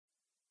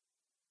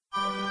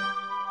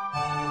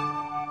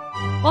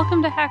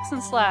Welcome to Hacks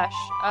and Slash,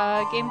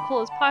 a Game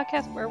Cool is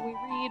podcast where we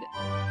read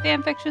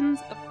fan fictions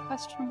of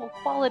questionable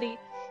quality.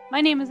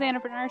 My name is Anna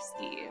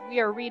Bernarski.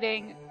 We are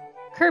reading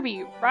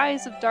Kirby,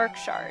 Rise of Dark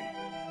Shard.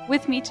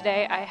 With me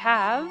today I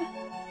have...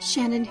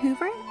 Shannon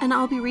Hoover, and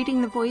I'll be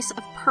reading the voice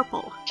of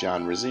Purple.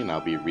 John Rizzi, and I'll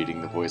be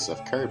reading the voice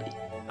of Kirby.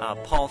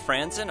 Paul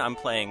Franzen, I'm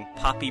playing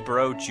Poppy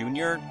Bro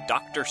Jr.,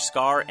 Dr.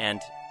 Scar, and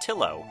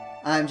Tillo.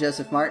 I'm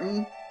Joseph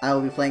Martin. I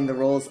will be playing the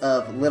roles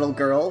of Little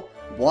Girl,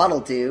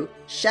 Waddle-Doo,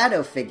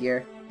 Shadow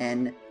Figure,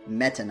 and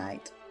Meta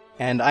Knight.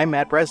 And I'm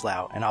Matt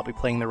Breslau, and I'll be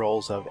playing the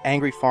roles of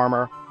Angry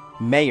Farmer,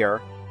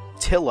 Mayor,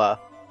 Tilla,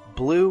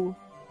 Blue,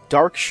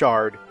 Dark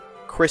Shard,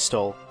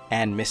 Crystal,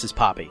 and Mrs.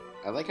 Poppy.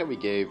 I like how we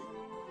gave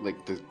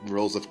the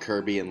roles of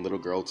Kirby and Little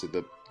Girl to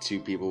the two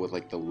people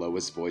with the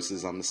lowest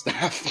voices on the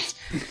staff.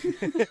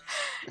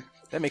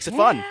 That makes it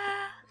fun.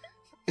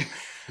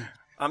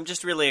 I'm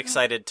just really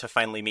excited to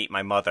finally meet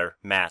my mother,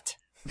 Matt.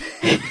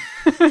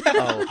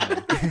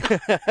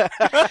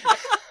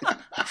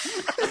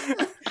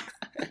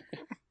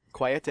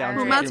 Quiet down.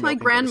 Well, Matt's my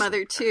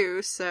grandmother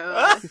too,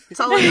 so it's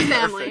all in the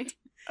family.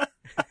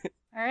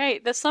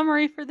 Alright, the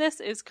summary for this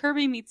is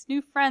Kirby meets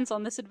new friends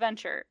on this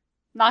adventure.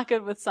 Not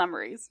good with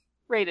summaries.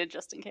 Rated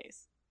just in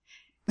case.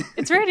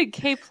 It's rated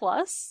K+.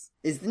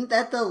 Isn't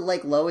that the,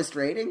 lowest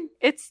rating?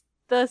 It's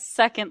the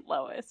second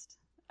lowest,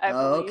 I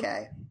believe.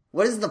 Okay.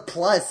 What is the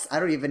plus?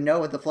 I don't even know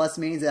what the plus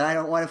means, and I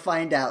don't want to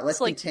find out. Let's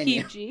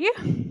continue. PG,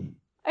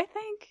 I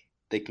think.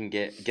 They can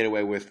get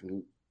away with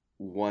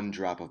one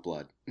drop of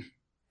blood.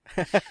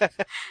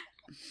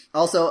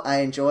 Also, I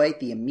enjoy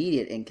the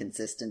immediate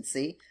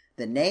inconsistency.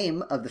 The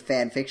name of the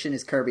fanfiction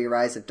is Kirby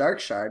Rise of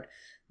Dark Shard.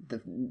 The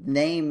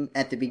name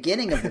at the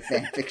beginning of the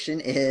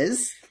fanfiction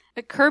is...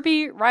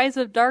 Kirby Rise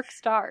of Dark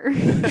Star.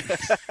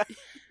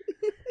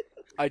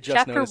 I just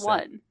Chapter noticed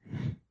 1.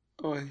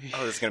 Oh,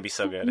 this is going to be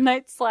so good.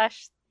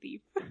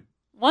 Night/Thief.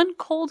 One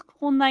cold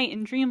night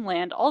in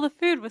Dreamland, all the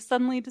food was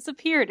suddenly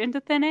disappeared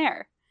into thin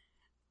air.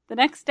 The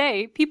next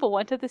day, people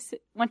went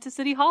to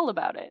City Hall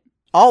about it.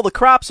 All the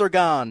crops are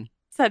gone,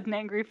 said an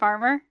angry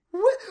farmer.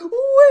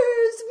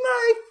 Where's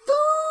my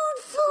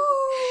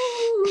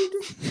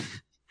food?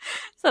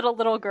 said a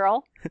little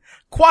girl.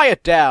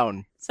 Quiet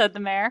down, said the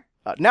mayor.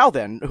 Now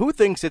then, who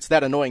thinks it's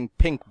that annoying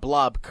pink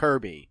blob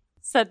Kirby?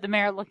 Said the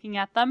mayor, looking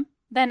at them.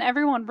 Then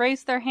everyone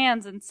raised their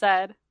hands and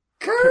said,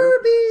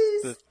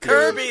 Kirby's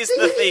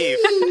the thief!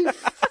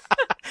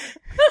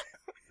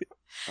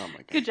 Oh my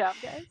god. Good job,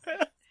 guys.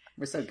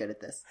 We're so good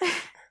at this.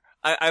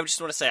 I just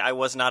want to say I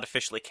was not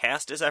officially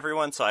cast as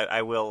everyone, so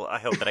I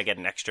hope that I get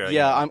an extra.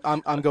 Yeah,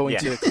 I'm going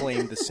to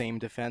claim the same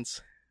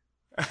defense.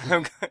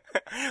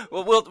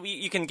 Well,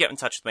 you can get in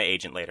touch with my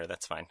agent later.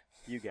 That's fine.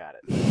 You got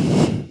it.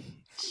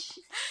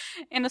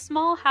 In a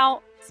small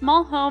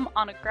home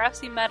on a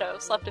grassy meadow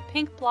slept a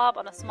pink blob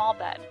on a small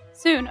bed.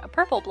 Soon, a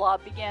purple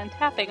blob began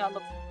tapping on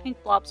the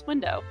pink blob's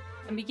window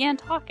and began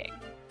talking.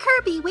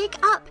 Kirby, wake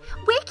up!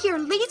 Wake your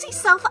lazy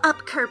self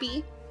up,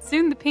 Kirby!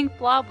 Soon the pink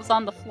blob was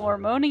on the floor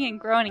moaning and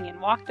groaning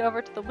and walked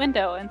over to the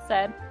window and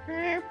said,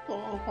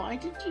 Purple, why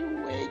did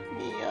you wake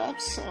me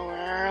up so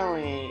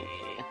early?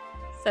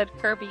 Said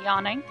Kirby,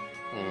 yawning.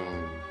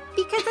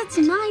 Because it's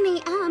 9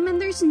 a.m.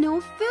 and there's no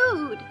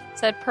food,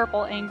 said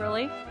Purple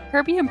angrily.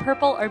 Kirby and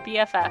Purple are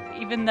BFF,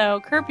 even though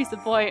Kirby's a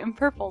boy and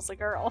Purple's a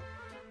girl.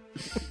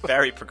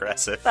 Very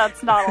progressive.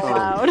 That's not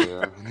allowed.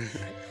 Yeah.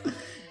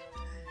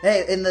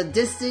 Hey, in the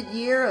distant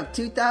year of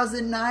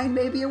 2009,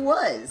 maybe it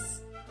was.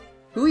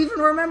 Who even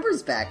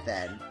remembers back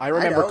then? I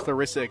remember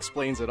Clarissa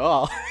Explains It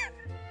All.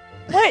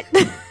 What?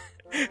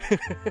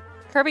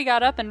 Kirby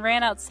got up and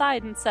ran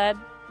outside and said,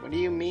 What do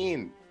you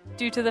mean?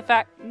 Due to the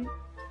fact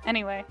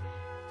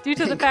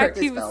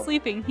he was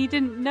sleeping, he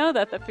didn't know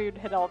that the food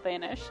had all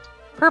vanished.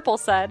 Purple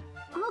said,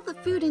 all the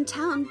food in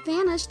town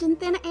vanished in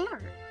thin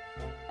air.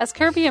 As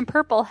Kirby and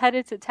Purple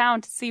headed to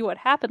town to see what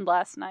happened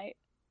last night.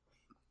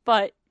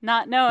 But,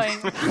 not knowing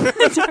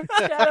the Dark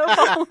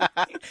Shadow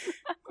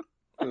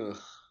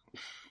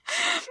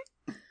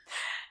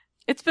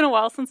It's been a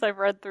while since I've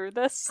read through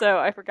this, so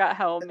I forgot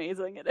how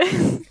amazing it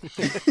is.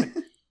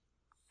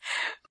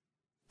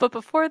 But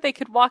before they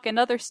could walk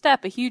another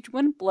step, a huge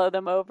wind blow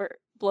them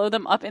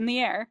up in the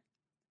air.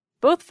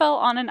 Both fell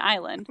on an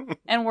island,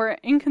 and were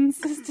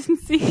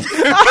inconsistencies.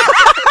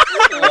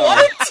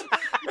 What?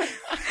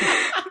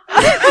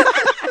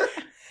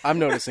 I'm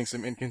noticing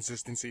some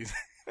inconsistencies.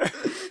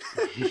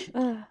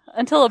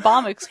 Until a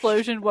bomb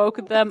explosion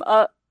woke them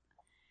up,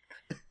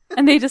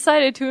 and they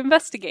decided to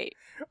investigate.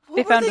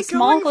 They found a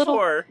small little.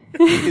 For?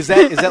 Is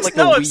that like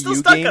no, a I'm Wii still U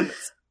stuck game? on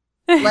this.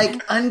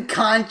 Like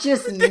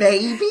unconscious, maybe?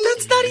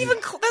 That's not even.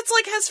 That's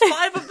like has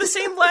 5 of the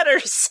same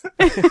letters.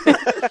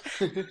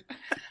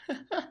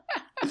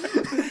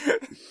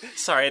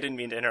 Sorry, I didn't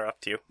mean to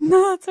interrupt you.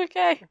 No, it's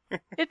okay.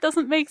 It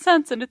doesn't make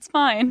sense, and it's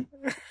fine.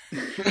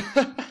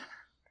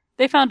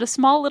 They found a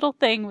small little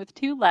thing with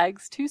 2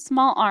 legs, 2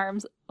 small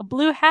arms, a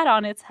blue hat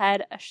on its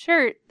head, a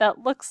shirt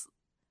that looks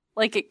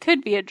like it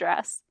could be a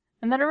dress,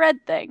 and then a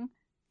red thing.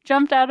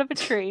 Jumped out of a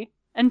tree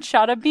and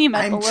shot a beam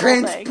at the little thing.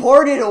 I'm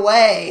transported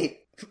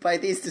away by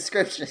these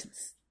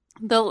descriptions.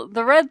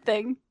 The red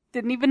thing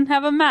didn't even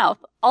have a mouth.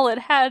 All it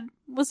had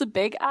was a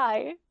big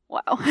eye.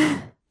 Wow.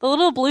 The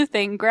little blue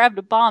thing grabbed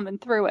a bomb and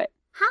threw it.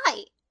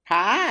 Hi.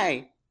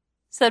 Hi.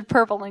 Said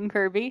Purple and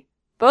Kirby.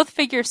 Both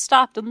figures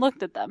stopped and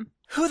looked at them.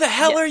 Who the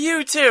hell are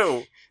you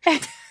two?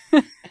 Said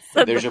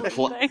There's the your red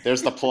thing.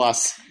 there's the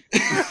plus.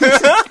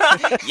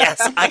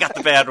 Yes, I got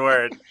the bad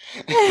word.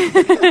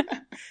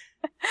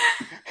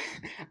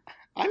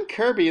 I'm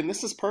Kirby and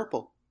this is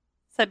Purple.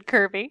 Said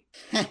Kirby.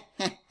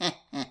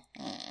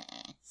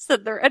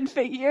 Said the red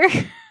figure.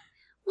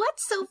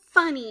 What's so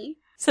funny?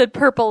 Said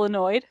Purple,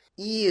 annoyed.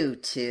 You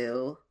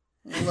two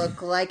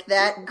look like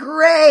that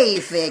gray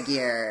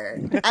figure.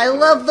 I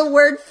love the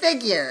word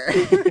figure.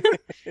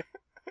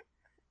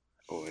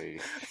 Oy.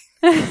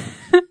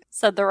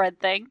 Said the red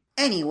thing.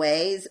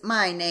 Anyways,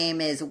 my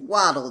name is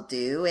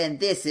Waddle-Doo, and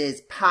this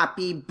is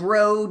Poppy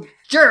Broger.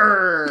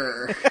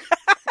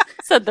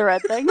 Said the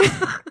red thing.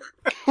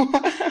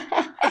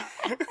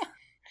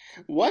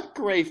 What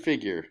gray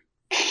figure?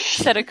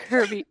 Said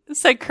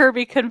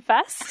Kirby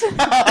confessed.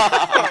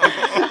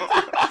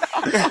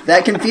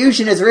 That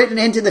confusion is written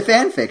into the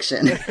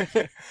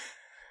fanfiction.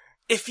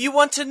 If you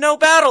want to know,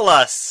 battle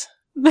us.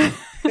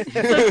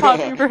 Said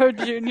Poppy Bro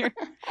Jr.,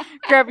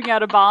 grabbing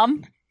out a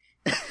bomb.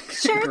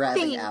 Sure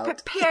Grabbing thing. out.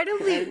 Prepare to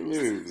I lose.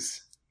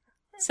 lose.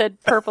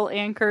 Said Purple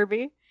and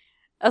Kirby.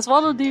 As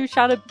Waddle-Doo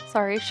shot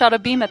a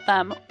beam at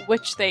them,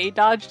 which they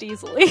dodged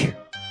easily.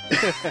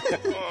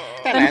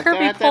 Then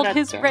Kirby pulled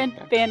his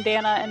red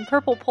bandana and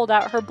Purple pulled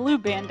out her blue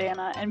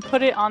bandana and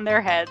put it on their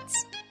heads.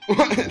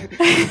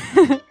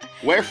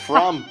 Where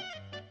from?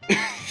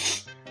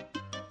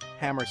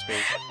 Hammer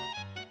space.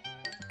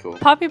 Cool.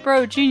 Poppy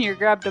Bro Jr.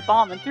 grabbed a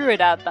bomb and threw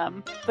it at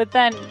them, but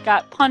then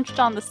got punched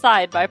on the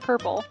side by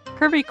Purple.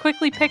 Kirby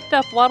quickly picked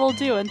up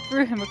Waddle-Doo and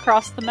threw him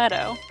across the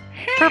meadow.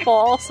 Purple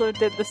also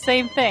did the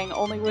same thing,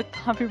 only with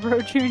Poppy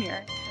Bro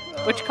Jr.,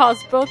 which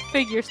caused both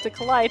figures to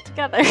collide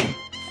together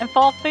and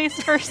fall face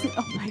first.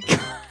 Oh my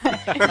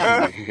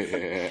god.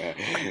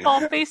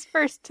 Fall face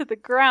first to the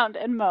ground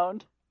and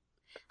moaned.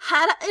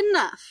 Had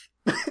enough.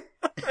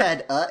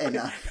 Had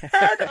enough.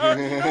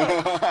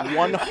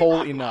 One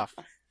hole enough.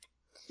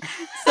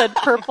 Said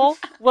Purple,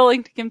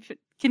 willing to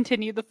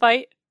continue the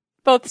fight.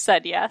 Both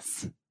said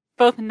yes.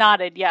 Both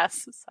nodded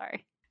yes,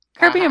 sorry.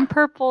 Kirby and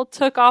Purple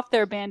took off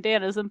their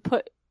bandanas and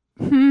putted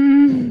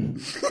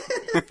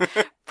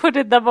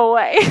them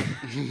away.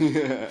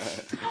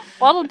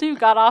 Waddle-Doo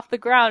got off the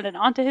ground and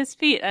onto his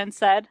feet and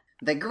said,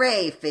 The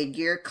gray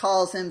figure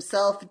calls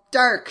himself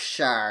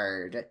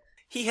Darkshard.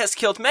 He has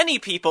killed many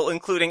people,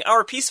 including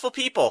our peaceful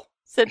people.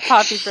 Said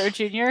Poppy Bro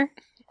Jr.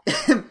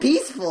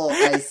 Peaceful,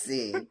 I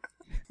see.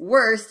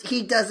 Worst,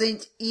 he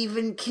doesn't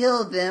even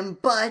kill them,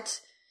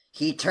 but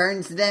he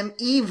turns them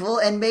evil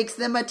and makes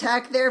them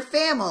attack their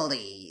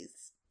families.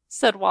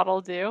 Said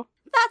Waddle-Doo.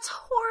 That's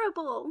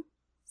horrible.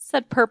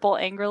 Said Purple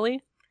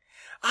angrily.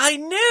 I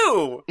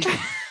knew!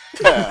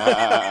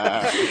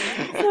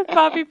 Said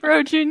Poppy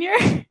Bro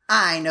Jr.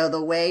 I know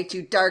the way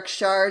to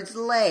Darkshard's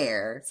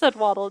lair. Said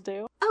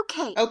Waddle-Doo.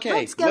 Okay, Okay,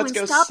 let's go and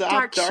stop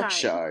Darkshard.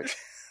 Darkshard.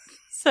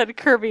 Said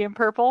Kirby and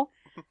Purple.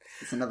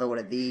 It's another one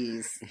of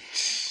these.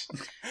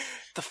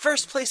 The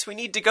first place we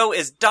need to go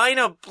is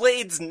Dinah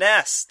Blade's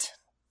nest.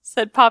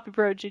 Said Poppy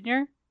Bro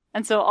Jr.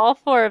 And so all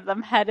four of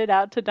them headed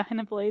out to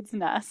Dinah Blade's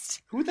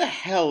nest. Who the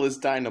hell is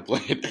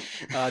Dynablade?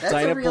 That's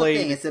Dinah a real Blade.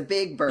 thing. It's a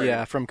big bird.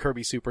 Yeah, from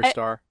Kirby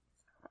Superstar.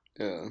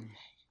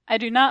 I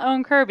do not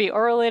own Kirby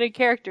or related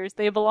characters.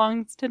 They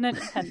belong to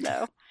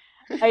Nintendo.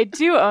 I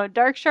do own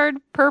Darkshard,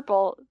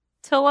 Purple,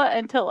 Tilla,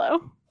 and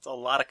Tillo. It's a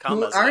lot of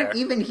Who combos aren't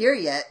there. even here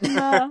yet.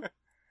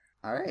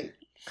 All right.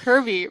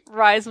 Kirby,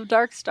 Rise of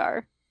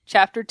Darkstar.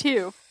 Chapter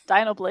 2,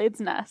 Dinoblade's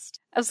Nest.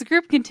 As the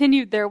group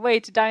continued their way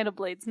to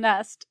Dinoblade's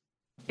Nest,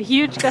 a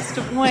huge gust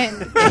of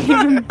wind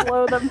came and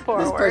blew them This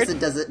forward. person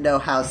doesn't know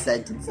how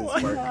sentences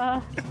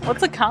work.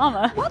 What's a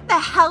comma? What the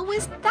hell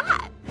was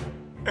that?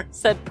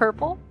 Said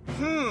Purple.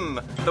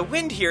 The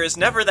wind here is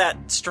never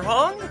that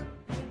strong?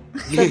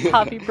 Said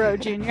Poppy Bro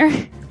Jr.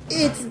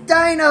 It's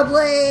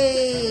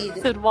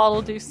Dynablade! Said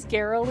Waddle-Doo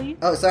scarily.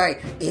 Oh, sorry.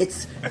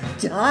 It's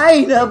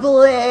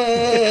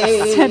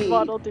Dynablade! Said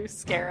Waddle-Doo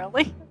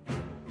scarily.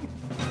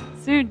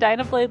 Soon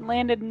Dynablade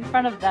landed in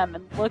front of them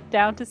and looked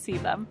down to see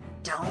them.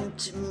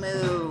 Don't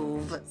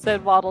move.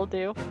 Said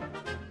Waddle-Doo.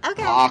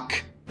 Okay.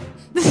 Hawk.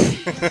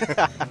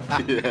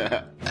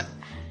 Yeah.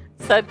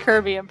 Said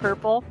Kirby and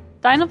Purple.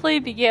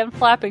 Dynablade began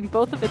flapping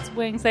both of its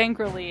wings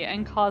angrily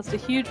and caused a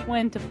huge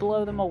wind to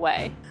blow them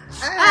away.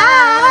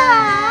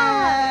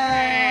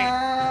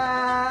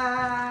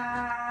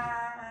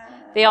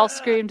 They all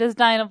screamed as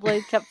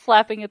Dynablade kept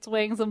flapping its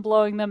wings and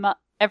blowing them up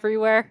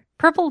everywhere.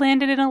 Purple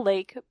landed in a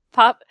lake.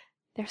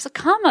 There's a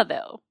comma,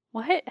 though.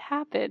 What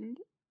happened?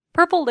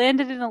 Purple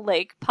landed in a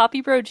lake,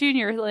 Poppy Bro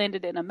Jr.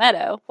 landed in a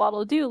meadow,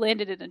 Waddle-Doo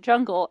landed in a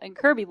jungle, and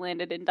Kirby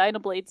landed in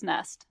Dynablade's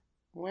nest.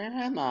 Where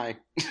am I?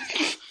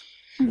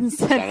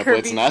 Said Dynablade's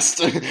Kirby, nest.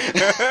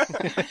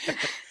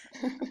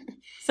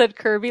 said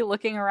Kirby,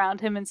 looking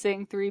around him and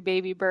seeing 3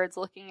 baby birds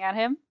looking at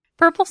him.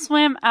 Purple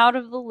swam out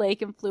of the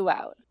lake and flew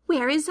out.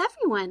 Where is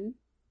everyone?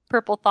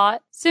 Purple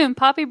thought. Soon,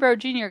 Poppy Bro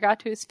Jr. got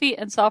to his feet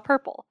and saw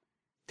Purple.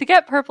 To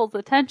get Purple's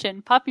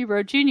attention, Poppy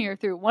Bro Jr.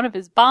 threw one of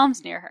his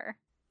bombs near her.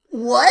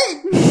 What?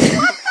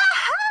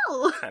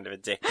 Hell! Kind of a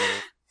dick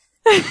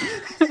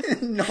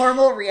move.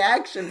 Normal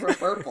reaction for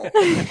Purple.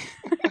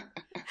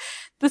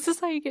 This is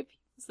how you get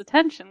people's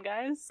attention,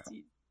 guys.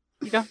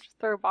 You don't just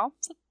throw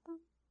bombs at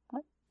them.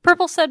 What?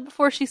 Purple said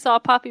before she saw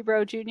Poppy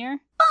Bro Jr.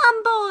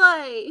 Bomb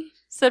boy!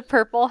 Said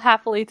Purple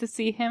happily to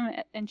see him,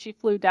 and she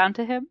flew down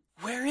to him.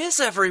 Where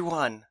is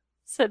everyone?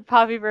 Said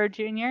Poppy Bro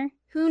Jr.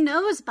 Who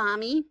knows,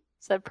 Bommy?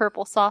 Said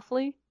Purple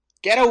softly.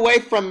 Get away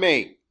from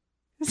me!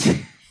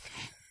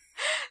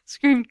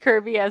 Screamed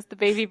Kirby as the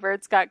baby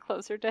birds got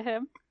closer to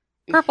him.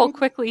 Purple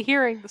quickly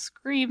hearing the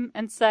scream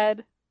and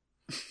said,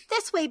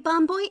 This way,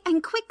 Bomb boy,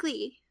 and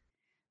quickly!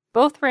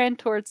 Both ran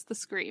towards the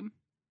scream.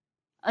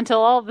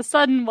 Until all of a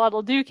sudden,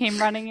 Waddle Doo came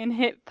running and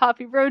hit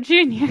Poppy Bro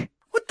Jr.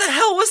 What the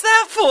hell was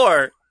that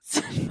for?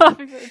 Said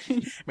Poppy Bro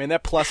Jr. Man,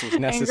 that plus was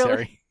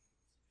necessary.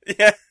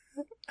 Yeah.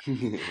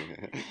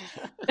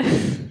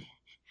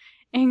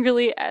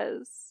 Angrily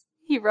as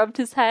he rubbed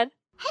his head.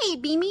 Hey,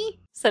 Beamy!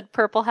 Said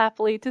Purple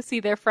happily to see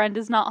their friend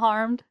is not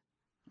harmed.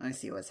 I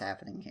see what's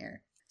happening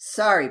here.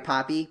 Sorry,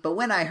 Poppy, but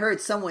when I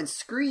heard someone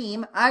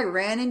scream, I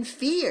ran in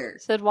fear.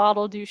 Said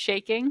Waddle Doo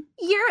shaking.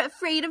 You're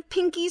afraid of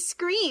Pinky's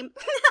scream.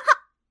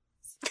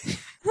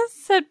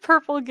 Said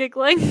Purple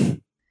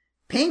giggling.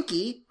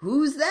 Pinky?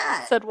 Who's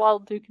that? Said Waddle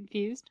Doo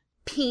confused.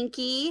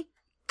 Pinky,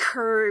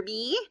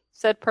 Kirby.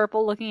 Said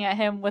Purple looking at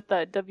him with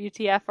the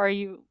WTF, are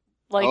you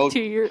like 2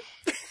 years...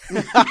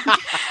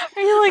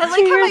 Are you like I 2 like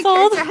how years my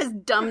old? character has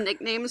dumb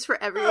nicknames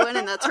for everyone,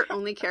 and that's her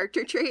only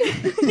character trait.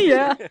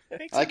 Yeah.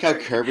 I like how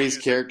Kirby's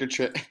character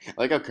trait. I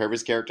like how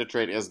Kirby's character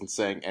trait isn't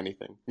saying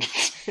anything.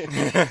 He's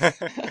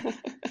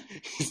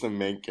the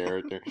main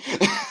character.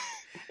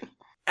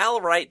 All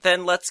right,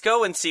 then let's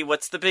go and see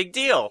what's the big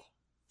deal.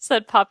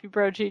 Said Poppy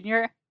Bro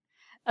Jr.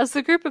 As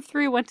the group of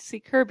three went to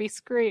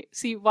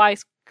see why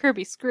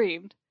Kirby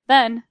screamed.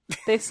 Then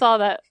they saw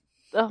that.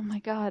 Oh my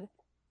god.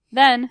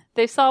 Then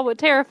they saw what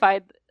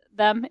terrified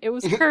them. It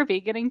was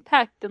Kirby getting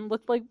pecked and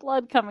looked like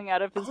blood coming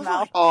out of his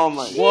mouth. Oh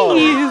my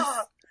Jeez.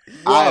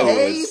 I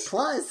A was...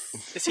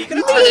 plus. Is he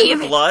gonna turn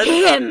into blood?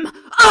 him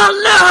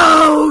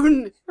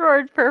alone!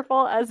 Roared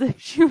Purple as if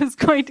she was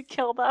going to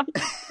kill them.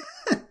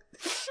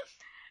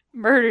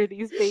 Murder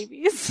these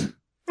babies.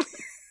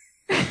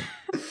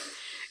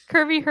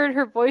 Kirby heard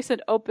her voice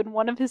and opened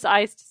one of his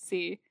eyes to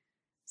see.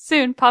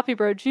 Soon, Poppy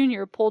Bro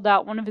Jr. pulled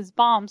out one of his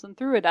bombs and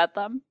threw it at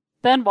them.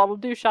 Then Waddle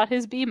Doo shot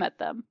his beam at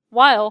them,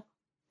 while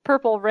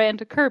Purple ran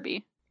to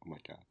Kirby. Oh my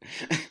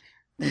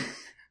god.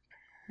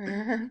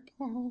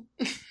 Purple.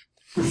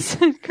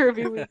 Said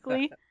Kirby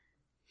weakly.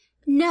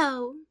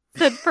 No.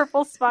 Said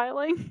Purple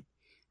smiling.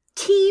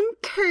 Team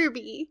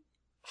Kirby.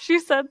 She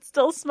said,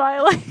 still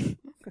smiling.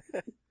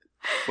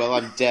 Well,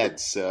 I'm dead,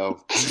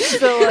 so...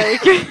 So,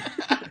 like...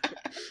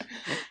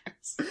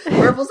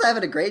 Purple's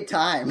having a great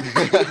time.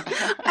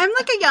 I'm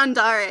like a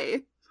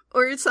yandere.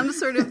 Or some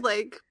sort of,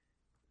 like,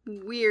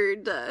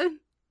 weird,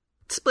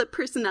 split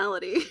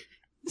personality.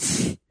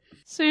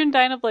 Soon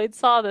Dynablade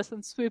saw this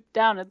and swooped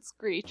down and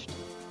screeched.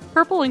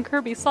 Purple and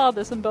Kirby saw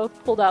this and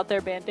both pulled out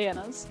their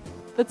bandanas.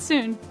 But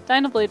soon,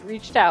 Dynablade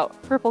reached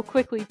out. Purple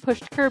quickly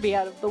pushed Kirby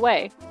out of the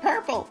way.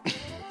 Purple!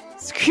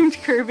 Screamed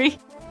Kirby.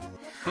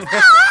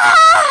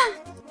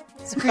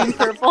 Screamed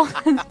Purple.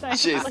 And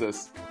Dynablade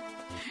Jesus.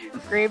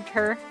 grabbed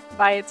her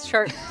by its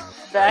sharp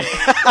neck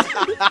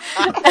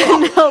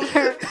and held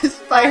her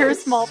by her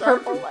small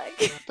purple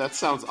leg. That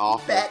sounds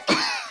awful. Beck.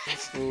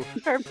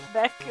 Her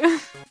neck.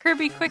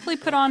 Kirby quickly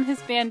put on his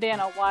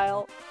bandana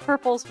while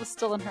Purple's was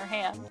still in her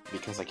hand.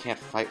 Because I can't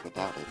fight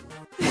without it.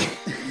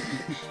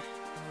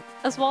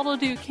 As Waddle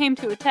Doo came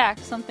to attack,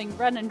 something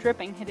red and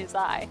dripping hit his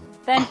eye.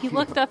 Then he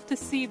looked up to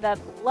see that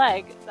the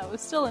leg that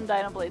was still in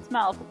Dynablade's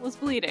mouth was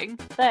bleeding.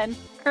 Then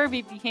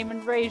Kirby became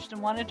enraged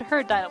and wanted to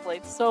hurt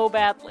Dynablade so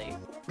badly.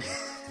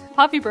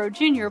 Poppy Bro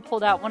Jr.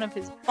 pulled out one of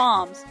his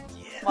bombs,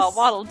 while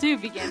Waddle Doo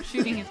began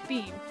shooting his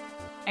beam.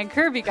 And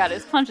Kirby got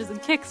his punches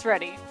and kicks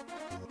ready.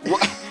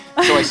 What?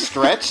 So I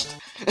stretched?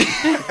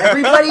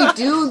 Everybody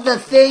do the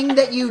thing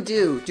that you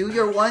do. Do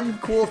your one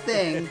cool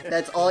thing.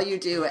 That's all you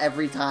do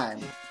every time.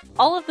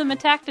 All of them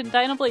attacked and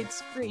Dynablade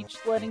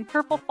screeched, letting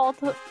Purple fall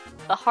to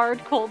the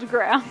hard, cold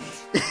ground.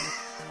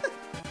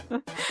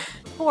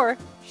 Before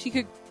she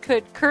could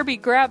Kirby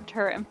grabbed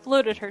her and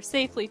floated her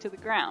safely to the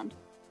ground.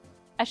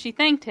 As she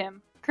thanked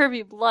him,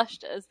 Kirby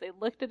blushed as they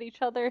looked at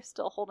each other,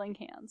 still holding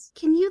hands.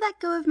 Can you let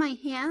go of my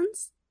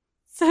hands?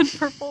 Said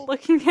Purple,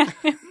 looking at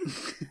him.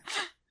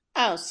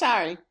 Oh,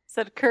 sorry.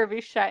 Said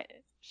Kirby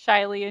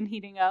shyly and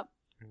heating up.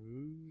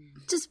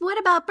 Just what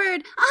about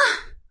Bird? Ah!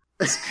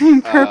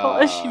 Screamed Purple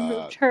as she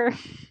moved her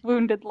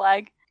wounded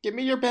leg. Give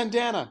me your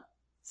bandana.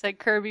 Said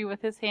Kirby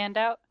with his hand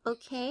out.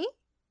 Okay.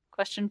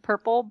 Questioned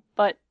Purple,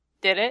 but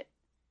did it?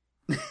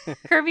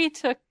 Kirby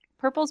took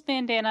Purple's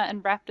bandana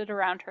and wrapped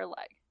around her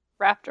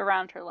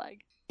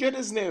leg. Good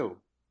as new.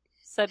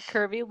 Said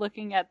Kirby,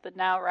 looking at the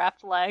now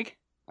wrapped leg.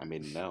 I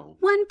mean, no.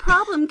 One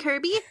problem,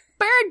 Kirby.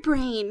 Bird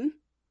brain.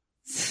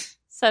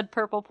 said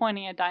Purple,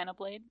 pointing at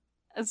Dynablade.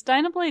 As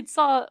Dynablade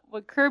saw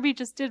what Kirby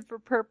just did for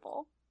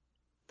Purple,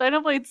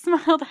 Dynablade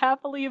smiled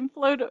happily and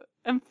flew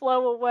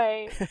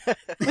away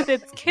with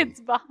its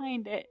kids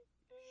behind it.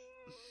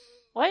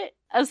 What?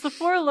 As the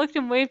four looked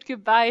and waved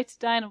goodbye to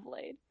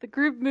Dynablade, the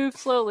group moved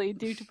slowly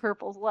due to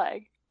Purple's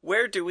leg.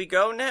 Where do we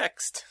go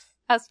next?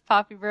 Asked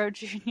Poppy Bro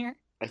Jr.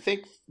 I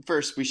think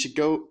first we should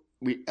go...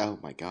 Oh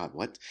my god,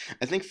 what?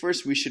 I think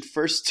first we should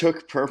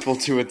took Purple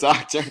to a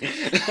doctor.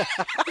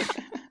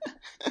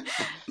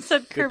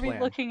 Said Good Kirby,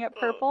 plan. looking at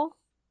Purple.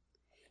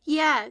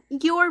 Yeah,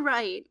 you're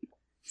right.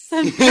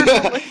 Said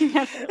Purple, looking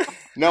at Purple.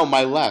 No,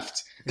 my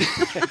left.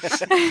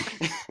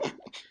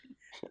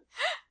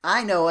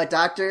 I know a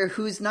doctor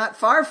who's not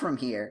far from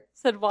here.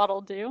 Said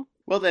Waddle Doo.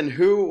 Well then,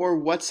 who or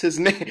what's his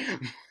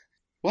name?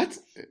 What?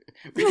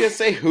 We gonna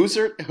say who's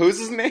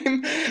his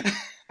name?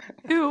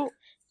 Who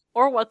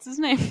or what's his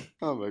name?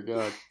 Oh my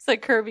god.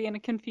 Said Kirby in a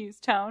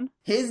confused tone.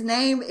 His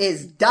name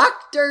is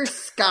Dr.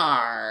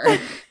 Scar.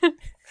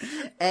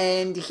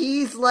 And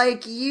he's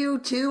like you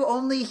two,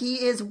 only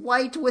he is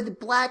white with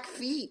black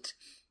feet.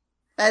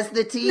 As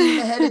the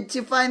team headed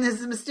to find this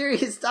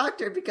mysterious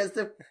doctor because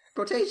the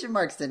quotation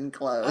marks didn't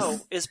close. Oh,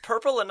 is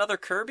Purple another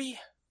Kirby?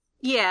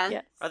 Yeah.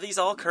 Yes. Are these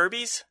all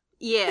Kirbys?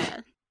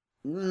 Yeah.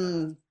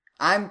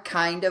 I'm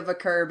kind of a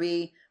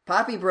Kirby.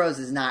 Poppy Bros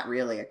is not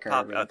really a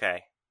Kirby.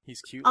 Okay,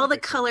 He's cute. All like the a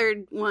Kirby.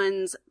 colored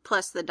ones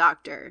plus the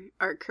doctor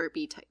are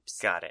Kirby types.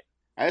 got it.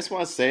 I just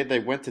want to say they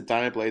went to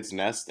Dynablade's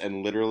nest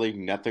and literally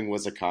nothing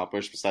was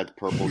accomplished besides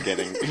Purple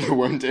getting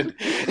wounded.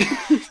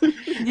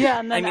 Yeah,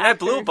 and then I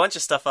blew a bunch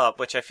of stuff up,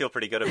 which I feel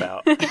pretty good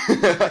about.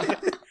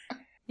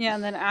 Yeah,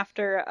 and then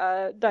after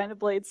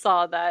Dynablade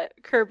saw that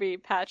Kirby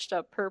patched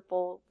up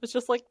Purple, was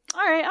just like,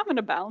 alright, I'm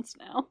gonna bounce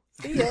now.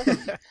 See ya.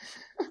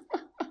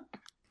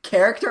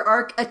 Character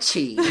arc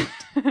achieved.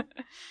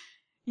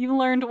 You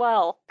learned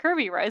well.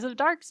 Kirby, Rise of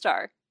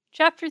Darkstar.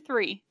 Chapter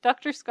 3,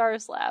 Dr.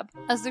 Scar's Lab.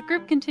 As the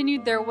group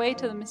continued their way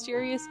to the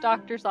mysterious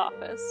doctor's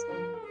office.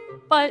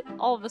 But,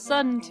 all of a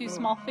sudden, two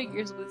small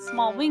figures with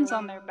small wings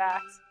on their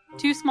backs,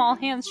 two small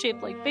hands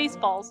shaped like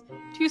baseballs,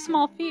 two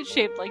small feet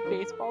shaped like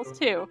baseballs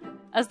too,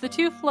 as the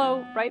two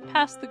flow right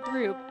past the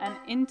group and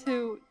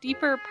into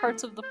deeper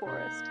parts of the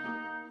forest.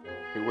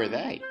 Who were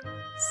they?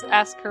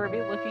 Asked Kirby,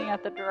 looking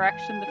at the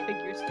direction the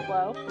figures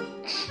flow.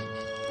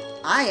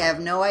 I have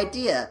no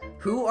idea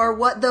who or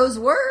what those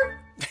were.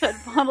 Said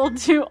Waddle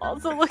Doo,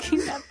 also looking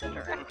at the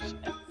direction.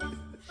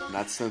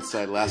 Not since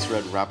I last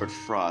read Robert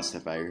Frost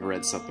have I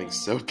read something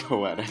so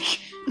poetic.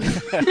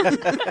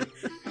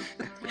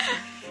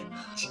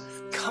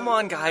 Come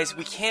on, guys,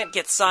 we can't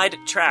get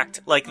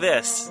sidetracked like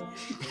this.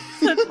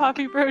 Said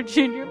Poppy Bro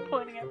Jr.,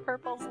 pointing at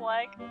Purple's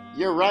leg.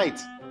 You're right.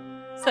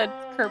 Said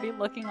Kirby,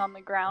 looking on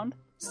the ground.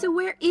 So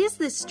where is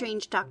this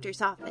strange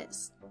doctor's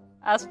office?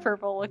 Asked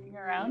Purple, looking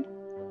around.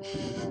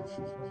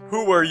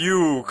 Who are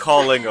you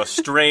calling a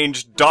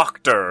strange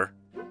doctor?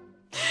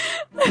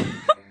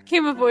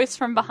 Came a voice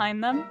from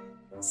behind them.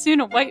 Soon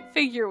a white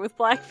figure with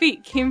black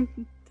feet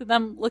came to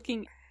them,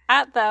 looking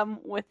at them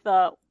with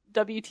the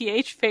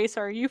WTH face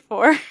are you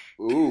for?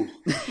 Ooh.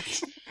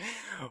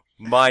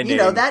 My name... You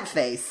know that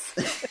face.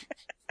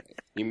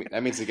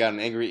 That means he got an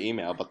angry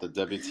email about the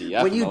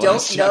WTF. When in you the don't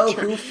last know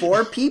chapter. who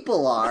four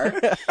people are,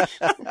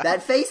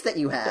 that face that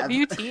you have.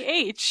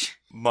 WTH,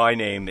 My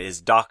name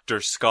is Dr.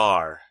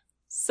 Scar.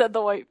 said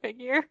the white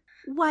figure.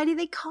 Why do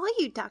they call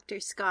you Dr.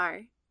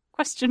 Scar?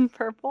 Questioned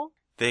Purple.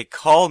 They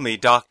call me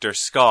Dr.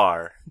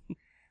 Scar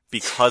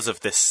because of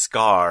this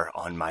scar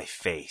on my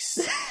face.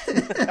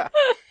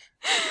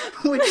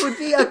 Which would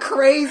be a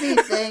crazy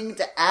thing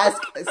to ask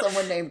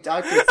someone named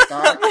Dr.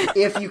 Scar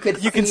if you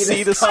could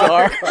see the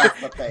scar across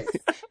the face.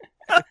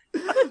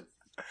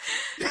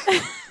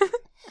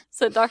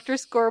 So Dr.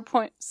 Scar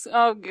points.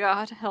 Oh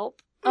God,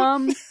 help.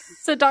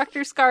 So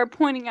Dr. Scar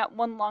pointing at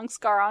one long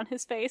scar on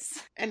his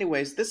face.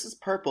 Anyways, this is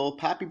Purple,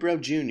 Poppy Bro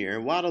Jr.,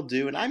 Waddle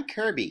Doo, and I'm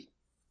Kirby.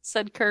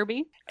 Said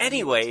Kirby.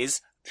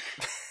 Anyways,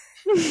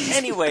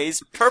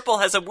 Purple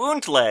has a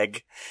wound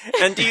leg.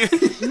 And do you...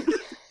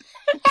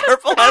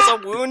 Purple has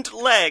a wound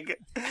leg.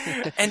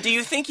 And do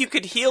you think you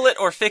could heal it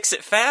or fix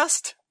it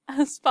fast?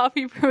 Asked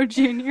Poppy Bro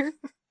Jr.,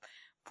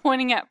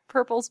 pointing at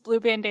Purple's blue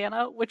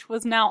bandana, which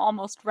was now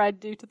almost red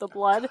due to the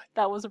blood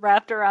that was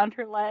wrapped around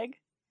her leg.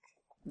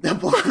 The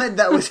blood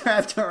that was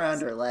wrapped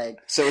around her leg.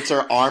 So it's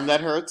her arm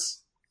that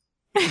hurts?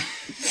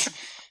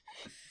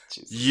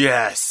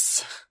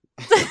 Yes.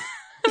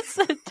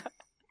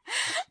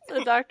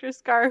 So Dr.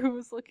 Scar, who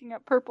was looking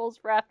at Purple's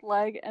wrapped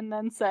leg, and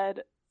then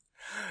said,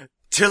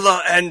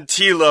 Tilla and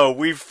Tilo,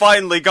 we've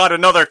finally got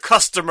another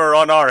customer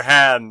on our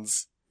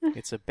hands.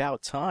 It's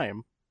about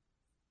time.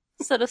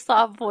 said a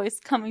soft voice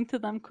coming to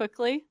them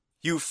quickly.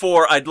 You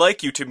four, I'd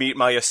like you to meet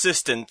my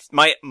assistant.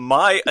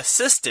 My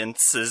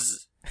assistants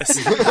is...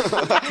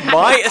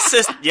 my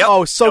assist... Yep.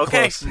 Oh, so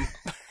okay. close.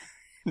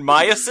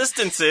 My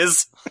assistants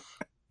is...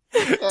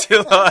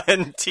 Tilla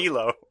and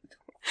Tilo.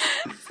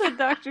 Said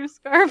Dr.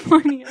 Scar,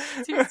 pointing at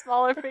the two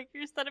smaller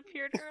figures that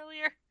appeared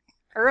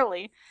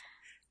early.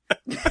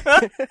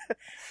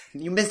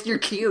 You missed your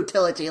cue,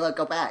 Tila,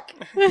 go back.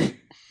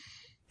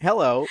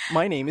 Hello,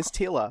 my name is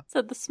Tila.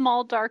 Said the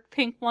small, dark,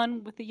 pink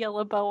one with the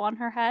yellow bow on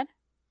her head.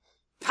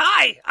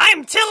 Hi,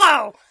 I'm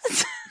Tillo!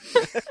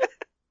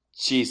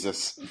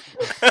 Jesus.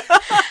 Said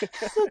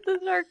the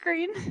dark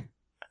green.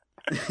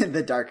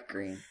 The dark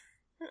green.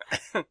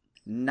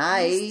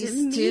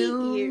 Nice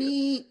to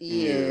meet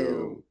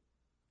you.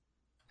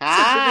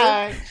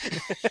 Hi.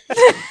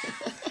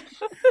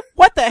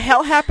 What the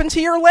hell happened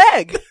to your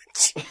leg?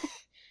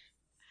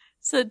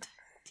 Said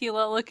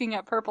Tila, looking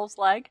at Purple's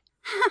leg.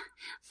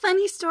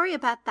 Funny story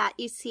about that,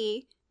 you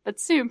see. But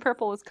soon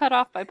Purple was cut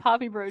off by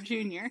Poppy Bro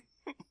Jr.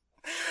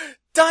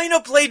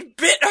 Dynablade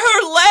bit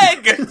her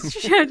leg!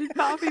 Shouted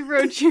Poppy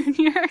Bro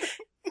Jr.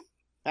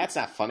 That's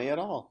not funny at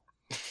all.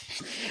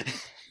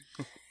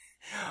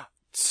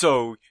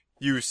 So,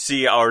 you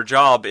see our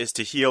job is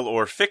to heal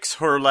or fix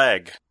her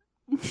leg.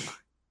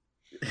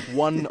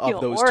 One Heal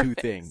of those or two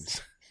fix.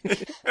 things.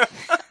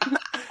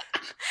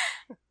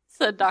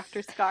 Said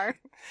Dr. Scar.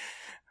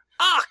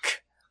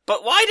 Ach!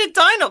 But why did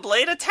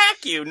Dynablade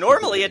attack you?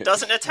 Normally it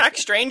doesn't attack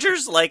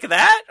strangers like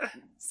that.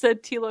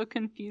 Said Tilo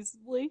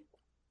confusedly.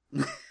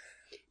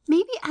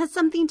 Maybe it has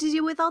something to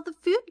do with all the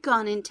food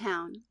gone in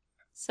town.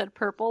 Said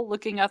Purple,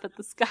 looking up at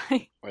the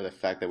sky. Or the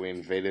fact that we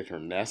invaded her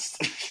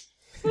nest.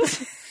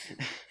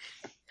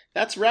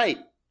 That's right.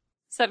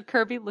 Said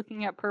Kirby,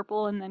 looking at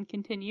Purple, and then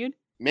continued.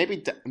 Maybe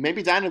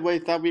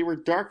Dynablade thought we were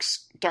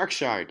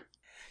Darkshard.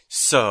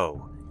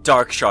 So,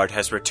 Darkshard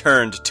has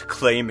returned to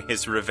claim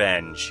his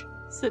revenge.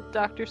 Said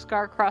Dr.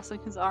 Scar,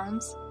 crossing his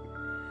arms.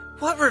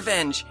 What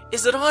revenge?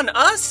 Is it on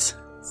us?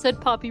 Said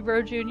Poppy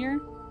Bro Jr.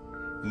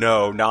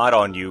 No, not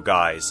on you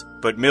guys.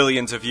 But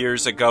millions of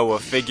years ago, a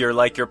figure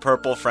like your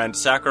purple friend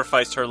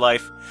sacrificed her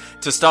life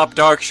to stop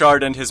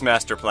Darkshard and his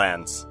master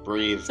plans.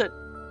 Breathe.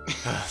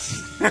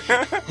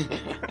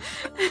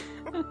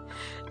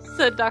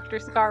 Said Dr.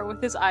 Scar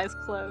with his eyes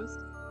closed.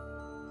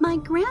 My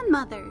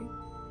grandmother.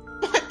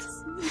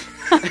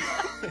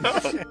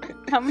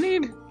 How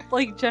many,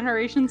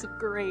 generations of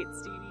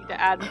greats do you need to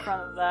add in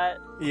front of that?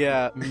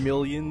 Yeah,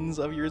 millions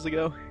of years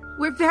ago.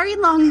 We're very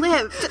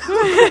long-lived.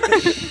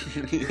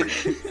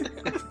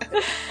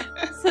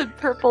 Said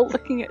Purple,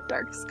 looking at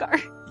Dark Scar.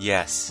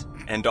 Yes,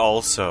 and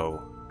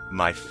also,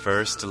 my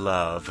first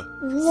love.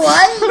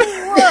 What?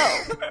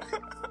 Whoa!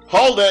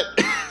 Hold it!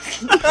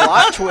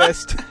 Plot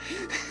twist.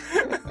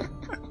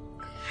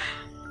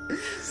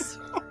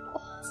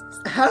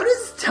 How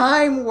does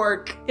time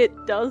work? It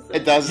doesn't.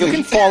 It doesn't. You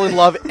can fall in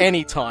love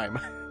anytime.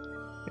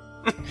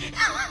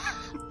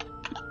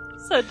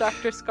 Said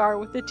Dr. Scar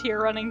with a tear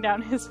running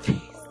down his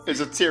face. There's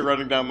a tear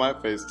running down my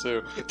face,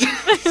 too.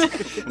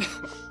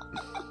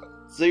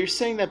 So you're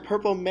saying that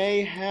Purple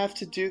may have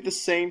to do the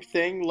same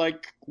thing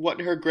like what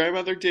her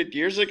grandmother did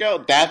years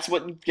ago? That's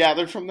what you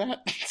gathered from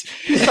that?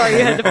 Sorry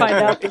you had to find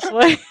out this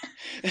way.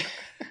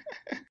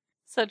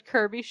 Said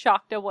Kirby,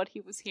 shocked at what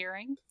he was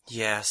hearing.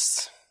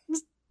 Yes.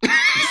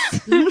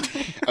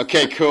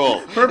 Okay,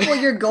 cool. Purple,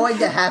 you're going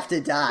to have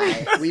to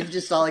die. We've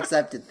just all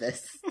accepted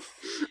this.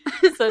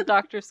 Said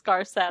Dr.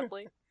 Scar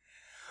sadly.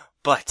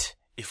 But,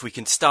 if we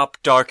can stop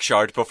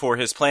Darkshard before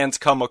his plans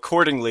come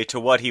accordingly to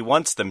what he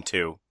wants them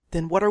to.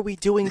 Then what are we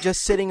doing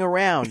just sitting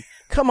around?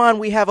 Come on,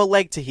 we have a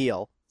leg to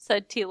heal.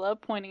 Said Tila,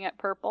 pointing at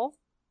Purple.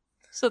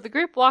 So the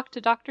group walked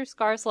to Dr.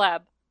 Scar's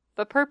lab,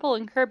 but Purple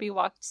and Kirby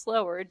walked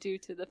slower due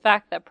to the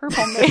fact that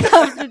Purple may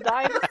have to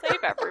die to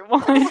save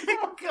everyone.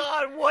 Oh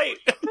god, wait!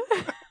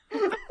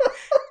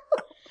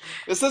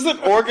 This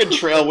isn't Oregon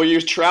Trail where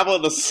you travel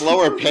at a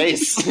slower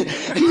pace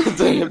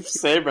to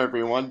save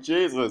everyone.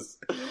 Jesus.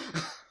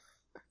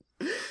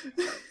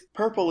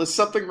 Purple, is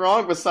something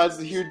wrong besides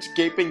the huge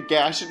gaping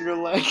gash in your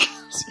leg?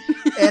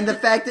 And the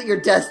fact that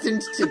you're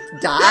destined to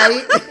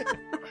die?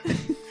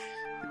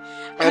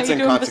 What That's are you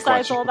doing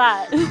besides inconsequential. all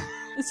that?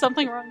 Is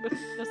something wrong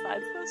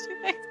besides those two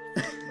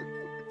things?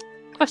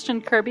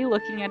 Questioned Kirby,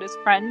 looking at his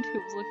friend, who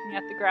was looking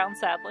at the ground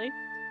sadly.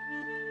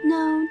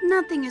 No,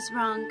 nothing is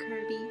wrong,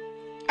 Kirby.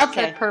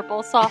 Said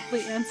Purple,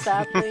 softly and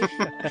sadly.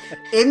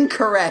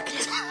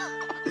 Incorrect.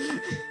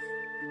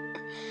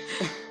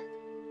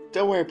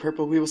 Don't worry,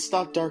 Purple. We will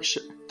stop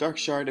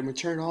Darkshard and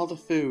return all the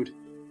food.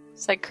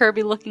 Said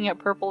Kirby, looking at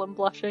Purple and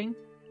blushing.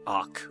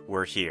 Ach,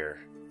 we're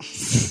here.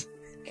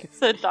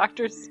 Said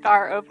Dr.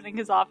 Scar, opening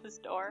his office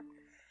door.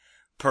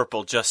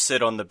 Purple, just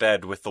sit on the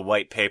bed with the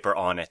white paper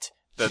on it.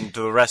 Then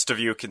the rest of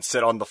you can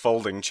sit on the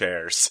folding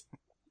chairs.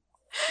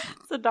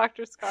 Said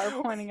Dr. Scar,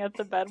 pointing at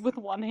the bed with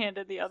one hand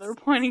and the other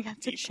pointing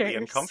at the Deeply chairs.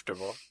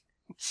 uncomfortable.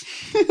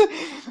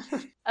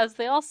 As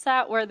they all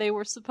sat where they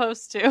were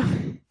supposed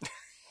to,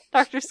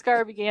 Dr.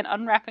 Scar began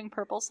unwrapping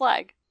Purple's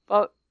leg.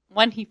 But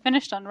when he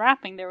finished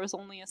unwrapping, there was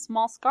only a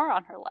small scar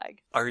on her leg.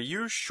 Are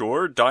you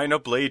sure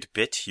Dynablade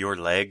bit your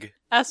leg?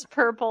 Asked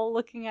Purple,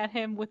 looking at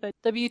him with a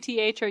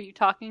WTH are you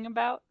talking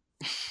about?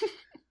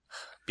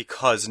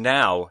 Because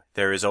now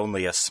there is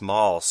only a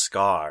small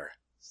scar.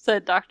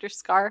 Said Dr.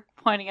 Scar,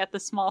 pointing at the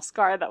small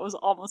scar that was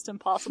almost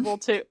impossible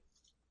to.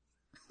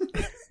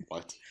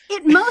 What?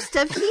 It must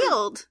have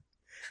healed.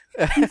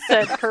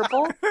 Said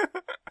Purple.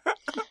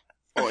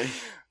 boy.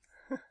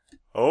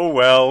 Oh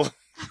well.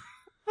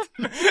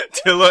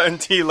 Tilla and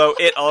Tilo,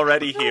 it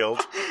already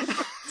healed.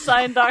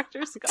 Signed,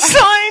 Dr. Scott.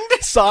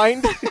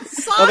 Signed?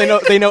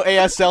 Oh, they know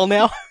ASL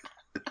now?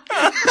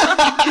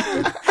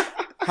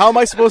 How am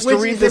I supposed to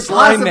read this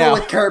line now?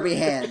 Which is impossible with Kirby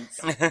hands.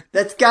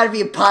 That's gotta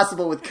be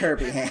impossible with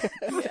Kirby hands.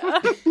 Yeah.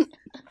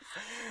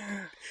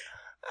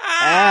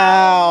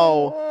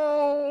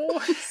 Ow.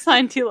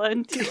 Signed, Tila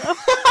and Tilo.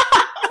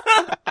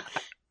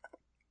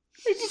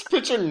 I just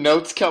picture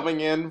notes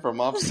coming in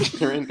from off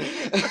screen.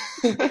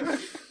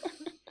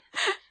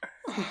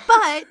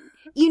 But,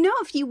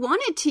 if you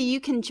wanted to, you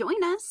can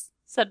join us.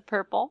 Said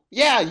Purple.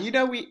 Yeah,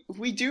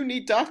 we do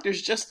need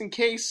doctors just in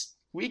case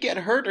we get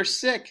hurt or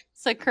sick.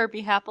 Said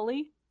Kirby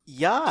happily.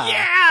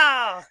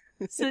 Yeah!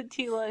 Said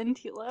Tila and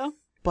Tilo.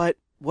 But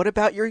what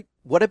about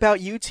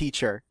you,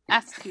 teacher?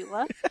 Asked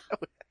Tila.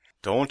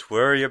 Don't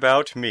worry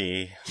about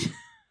me.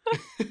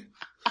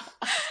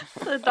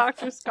 Said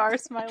Dr. Scar,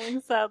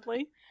 smiling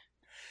sadly.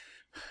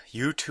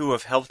 You two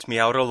have helped me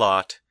out a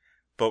lot,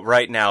 but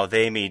right now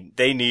they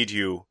need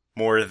you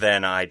more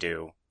than I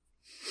do.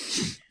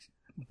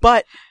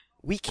 But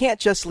we can't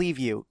just leave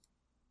you.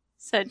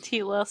 Said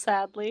Tila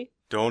sadly.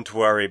 Don't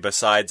worry,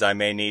 besides I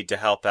may need to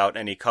help out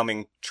any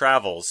coming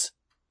travels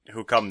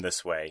who come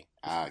this way.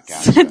 Gotcha.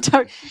 Said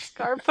Dr.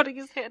 Scar, putting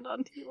his hand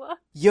on Tila.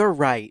 You're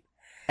right.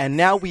 And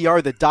now we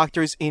are the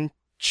doctors in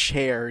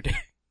chaired.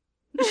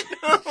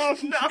 Oh,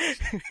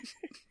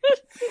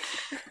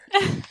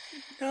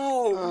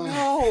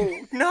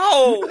 no.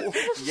 No!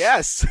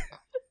 Yes.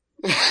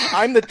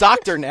 I'm the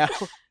doctor now.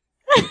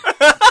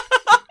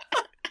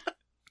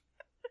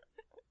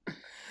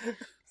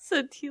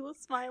 Said Tila,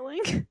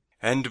 smiling.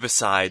 And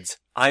besides,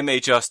 I may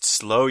just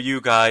slow you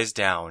guys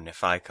down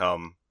if I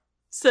come.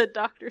 Said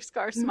Dr.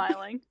 Scar,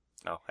 smiling.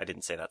 Oh, I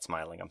didn't say that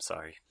smiling, I'm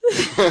sorry.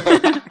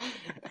 Do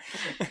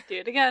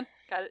it again.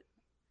 Got it.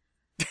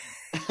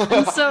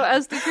 And so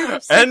as the group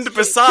of six... And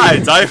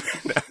besides,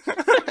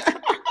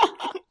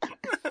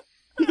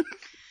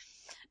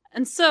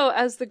 And so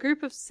as the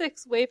group of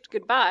six waved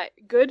goodbye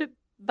to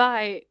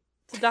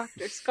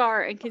Dr.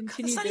 Scar and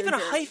continued It's not their even a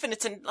journey. hyphen,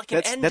 it's an end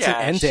That's dash. an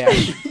end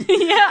dash.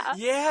 Yeah.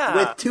 Yeah.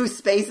 With 2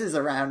 spaces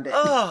around it.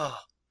 Oh.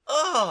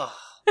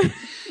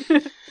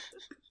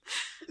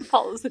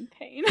 Paul is in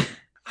pain.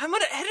 I'm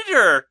an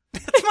editor.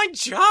 That's my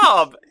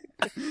job.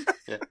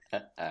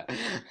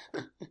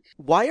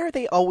 Why are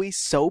they always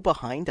so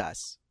behind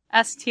us?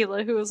 Asked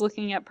Tila, who was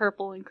looking at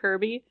Purple and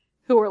Kirby,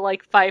 who were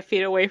like 5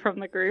 feet away from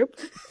the group.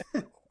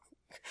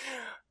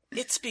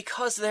 It's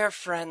because they're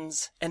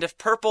friends, and if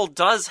Purple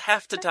does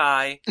have to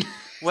die,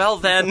 well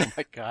then, Oh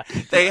my God.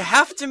 they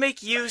have to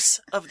make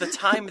use of the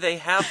time they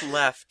have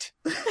left.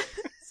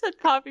 Said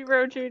Poppy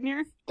Rowe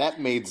Jr.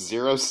 That made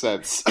 0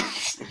 sense.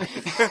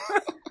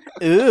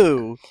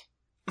 Ooh.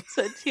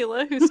 Said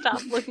Tila, who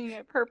stopped looking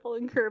at Purple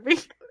and Kirby.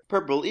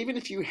 Purple, even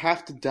if you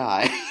have to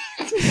die,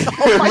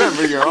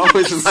 remember you're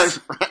always my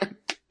friend.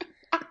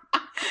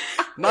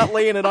 Not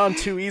laying it on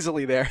too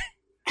easily there.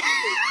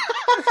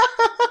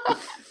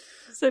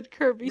 Said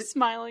Kirby,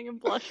 smiling and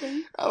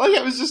blushing. I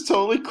was just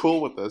totally cool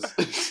with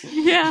this.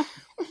 Yeah.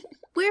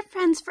 We're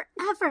friends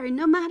forever,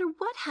 no matter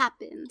what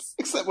happens.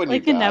 Except when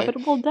Like you die.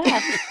 inevitable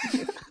death.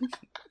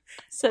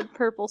 Said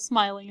Purple,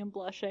 smiling and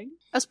blushing.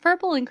 As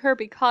Purple and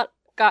Kirby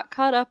got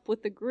caught up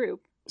with the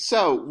group,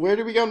 So, where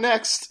do we go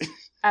next?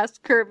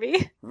 asked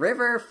Kirby.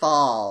 River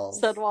Falls.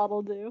 Said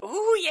Waddle Doo.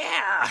 Ooh,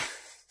 yeah!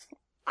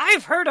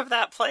 I've heard of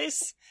that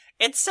place.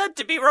 It's said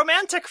to be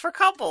romantic for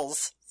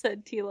couples.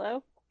 Said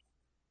Tilo.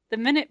 The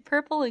minute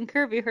Purple and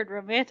Kirby heard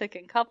romantic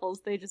and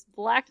couples, they just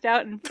blacked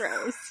out and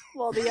froze,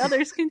 while the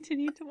others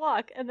continued to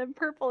walk, and then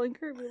Purple and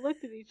Kirby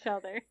looked at each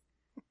other.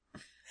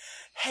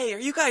 Hey, are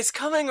you guys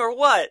coming or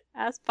what?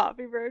 Asked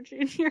Poppy Rowe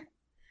Jr.,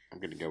 I'm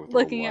gonna go with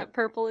looking what? at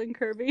Purple and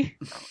Kirby.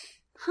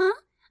 Huh?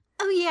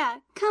 Oh yeah,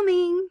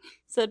 coming.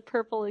 Said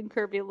Purple and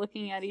Kirby,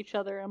 looking at each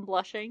other and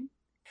blushing.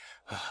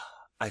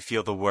 I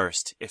feel the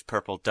worst if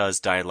Purple does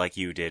die like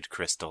you did,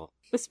 Crystal.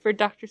 Whispered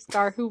Dr.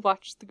 Scar, who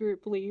watched the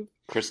group leave.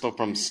 Crystal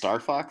from Star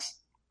Fox?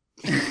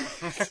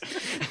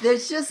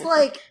 There's just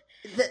like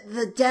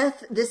the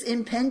death, this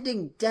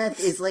impending death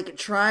is like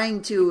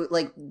trying to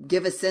like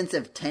give a sense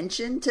of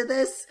tension to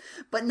this,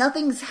 but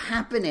nothing's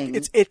happening.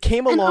 It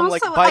came And along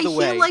also, like, by the I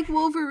way. feel like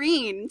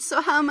Wolverine,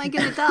 so how am I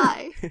gonna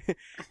die?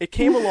 It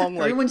came along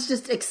like, Everyone's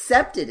just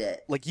accepted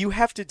it. like, you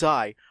have to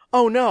die.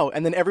 Oh no.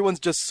 And then everyone's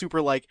just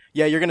super like,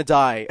 yeah, you're gonna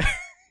die.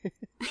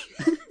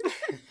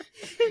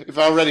 We've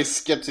already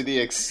skipped to the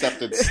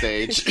accepted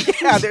stage.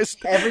 Yeah, there's.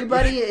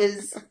 Everybody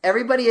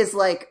is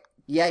like,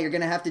 yeah, you're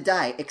gonna have to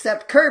die,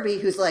 except Kirby,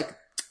 who's like,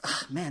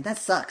 oh, man, that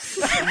sucks.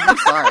 I'm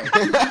sorry.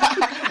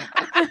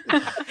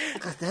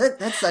 God,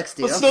 that sucks,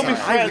 dude. We'll I'm still be sorry.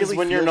 friends really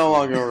when you're feel no for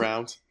longer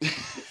around.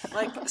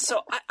 Like,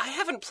 so I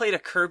haven't played a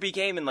Kirby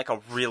game in like a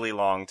really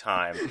long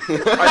time.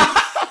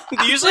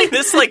 Are usually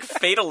this like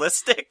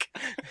fatalistic?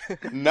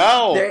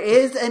 No! There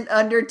is an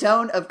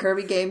undertone of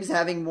Kirby games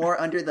having more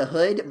under the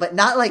hood, but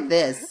not like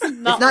this. Not it's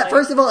not. like-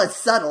 First of all, it's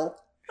subtle.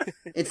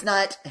 It's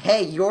not,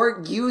 hey,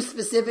 you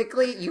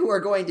specifically, you are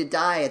going to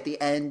die at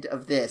the end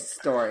of this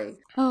story.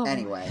 Oh.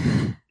 Anyway.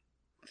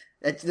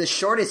 That's the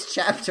shortest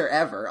chapter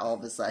ever, all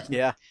of a sudden.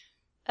 Yeah.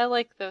 I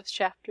like those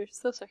chapters.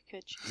 Those are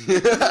good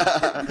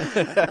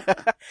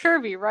chapters.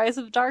 Kirby, Rise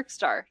of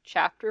Darkstar,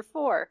 Chapter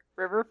 4,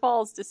 River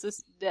Falls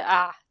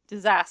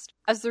Disaster.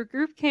 As their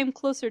group came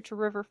closer to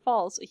River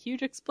Falls, a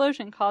huge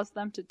explosion caused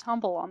them to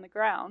tumble on the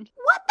ground.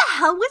 What the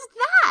hell was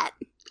that?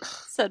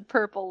 Said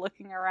Purple,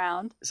 looking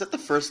around. Is that the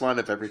first line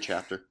of every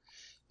chapter?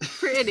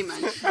 Pretty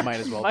much. Might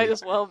as well Might be.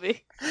 as well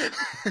be.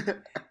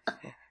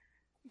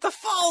 The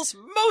falls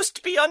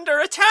must be under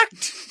attack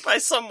by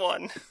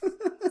someone.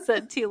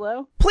 Said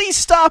Tilo. Please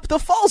stop! The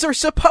falls are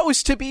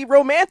supposed to be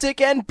romantic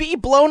and be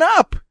blown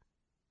up!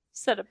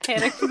 Said a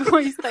panicked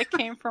voice that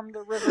came from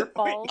the River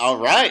Falls. All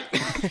right.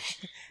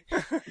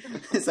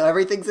 So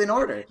everything's in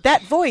order.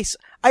 That voice,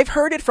 I've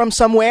heard it from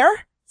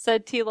somewhere.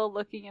 Said Tilo,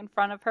 looking in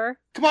front of her.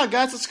 Come on,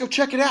 guys, let's go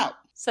check it out.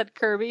 Said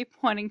Kirby,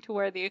 pointing to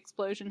where the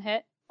explosion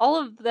hit. All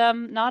of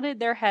them nodded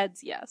their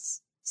heads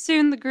yes.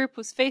 Soon the group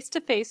was face to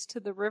face to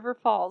the river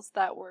falls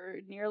that were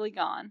nearly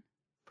gone.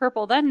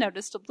 Purple then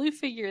noticed a blue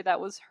figure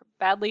that was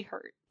badly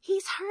hurt.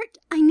 He's hurt.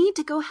 I need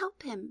to go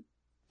help him.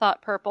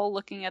 Thought Purple,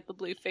 looking at the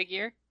blue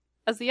figure.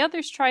 As the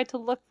others tried to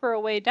look for a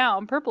way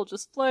down, Purple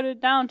just floated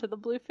down to the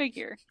blue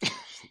figure.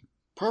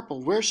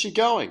 Purple, where's she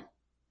going?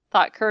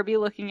 Thought Kirby,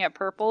 looking at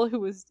Purple, who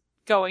was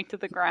going to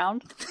the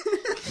ground.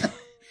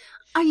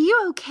 Are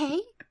you okay?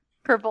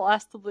 Purple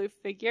asked the blue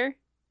figure.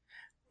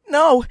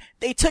 No,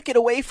 they took it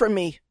away from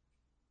me.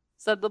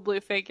 Said the blue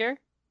figure.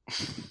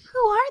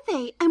 Who are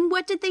they, and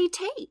what did they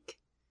take?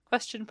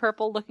 Questioned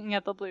Purple, looking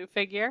at the blue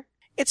figure.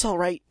 It's all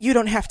right. You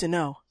don't have to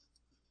know.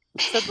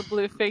 Said the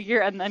blue figure,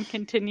 and then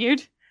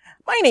continued.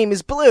 My name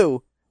is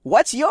Blue.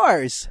 What's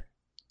yours?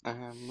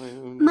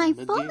 My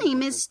full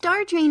name is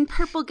Star Drain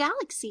Purple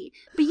Galaxy,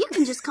 but you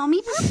can just call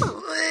me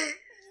Purple.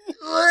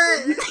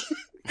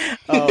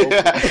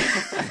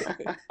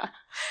 Oh.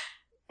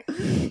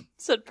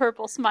 Said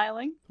Purple,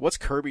 smiling. What's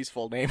Kirby's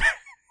full name?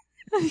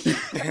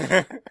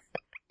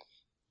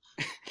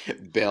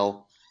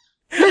 Bill.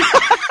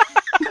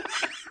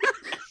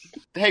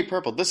 Hey,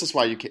 Purple, this is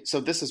why you came. So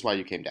this is why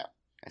you came down.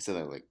 I said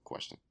that like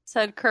question.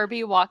 Said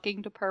Kirby,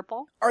 walking to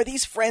Purple. Are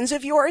these friends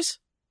of yours?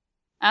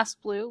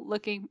 Asked Blue,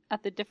 looking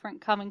at the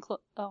different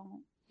oh,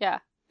 yeah.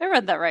 I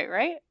read that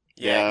right?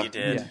 Yeah, you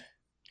did.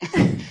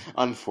 Yeah.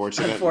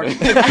 Unfortunately.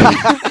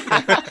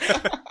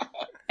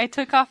 I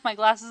took off my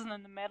glasses in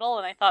the middle,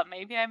 and I thought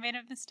maybe I made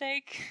a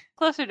mistake.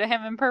 Closer to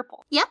him in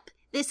Purple. Yep,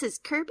 this is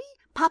Kirby,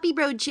 Poppy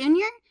Bro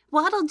Jr.,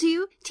 Waddle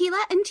Doo,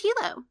 Tila, and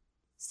Tilo.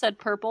 Said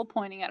Purple,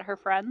 pointing at her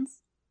friends.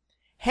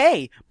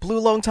 Hey, Blue,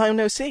 long time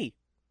no see.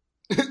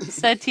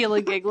 Said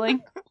Tila,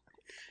 giggling.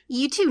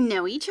 You two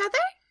know each other?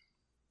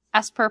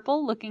 Asked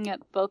Purple, looking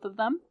at both of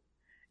them.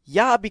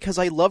 Yeah, because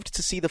I loved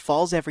to see the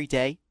falls every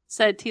day.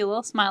 Said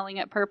Tila, smiling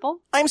at Purple.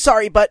 I'm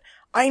sorry, but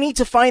I need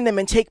to find them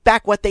and take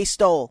back what they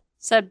stole.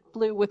 Said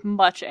Blue with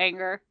much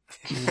anger.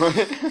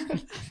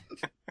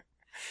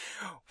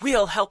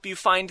 We'll help you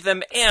find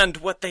them and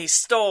what they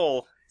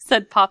stole.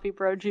 Said Poppy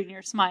Bro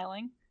Jr.,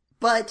 smiling.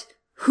 But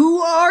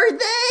who are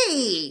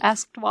they?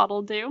 Asked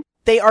Waddle Doo.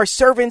 They are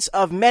servants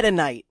of Meta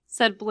Knight.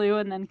 Said Blue,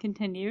 and then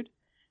continued.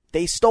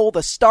 They stole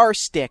the Star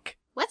Stick.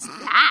 What's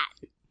that?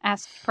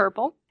 Asked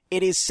Purple.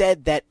 It is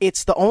said that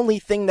it's the only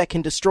thing that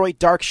can destroy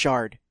Dark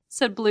Shard.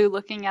 Said Blue,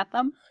 looking at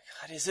them.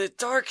 God, is it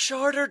Dark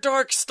Shard or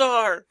Dark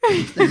Star?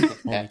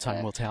 Only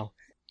time will tell.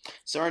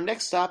 So our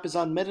next stop is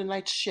on Meta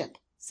Knight's ship.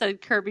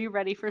 Said Kirby,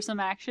 ready for some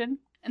action.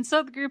 And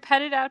so the group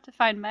headed out to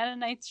find Meta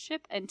Knight's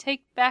ship and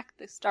take back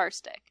the Star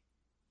Stick.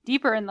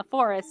 Deeper in the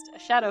forest, a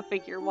shadow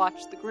figure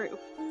watched the group.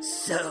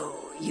 So,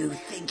 you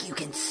think you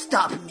can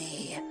stop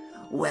me?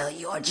 Well,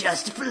 you're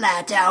just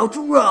flat out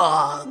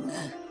wrong.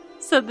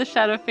 Said the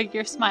shadow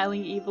figure,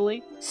 smiling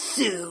evilly.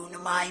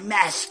 Soon my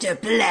master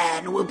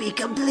plan will be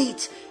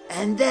complete,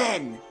 and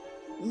then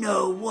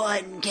no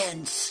one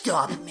can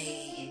stop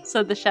me.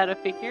 Said the shadow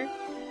figure.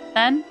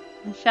 Then,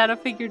 the shadow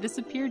figure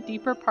disappeared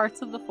deeper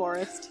parts of the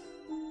forest.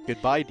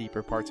 Goodbye,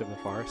 deeper parts of the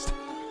forest.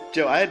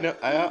 Joe, I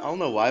don't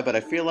know why, but I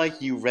feel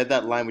like you read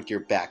that line with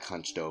your back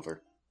hunched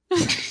over.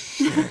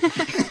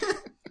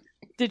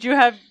 Did you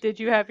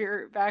have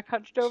your back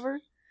hunched over?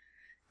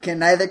 Can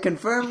neither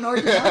confirm nor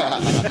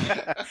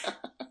deny.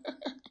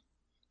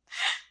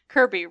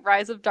 Kirby,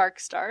 Rise of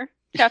Darkstar,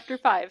 Chapter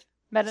 5,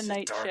 Meta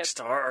Knight Dark Ship.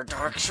 Star or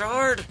Dark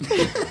Shard?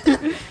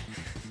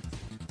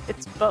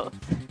 It's both.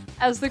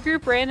 As the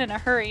group ran in a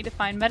hurry to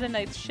find Meta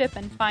Knight's ship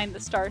and find the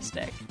Star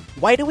Stick,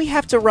 Why do we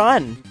have to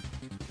run?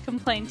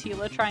 complained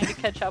Tila, trying to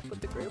catch up with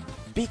the group.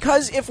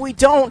 Because if we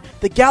don't,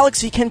 the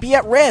galaxy can be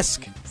at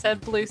risk. Said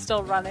Blue,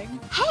 still running.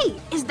 Hey,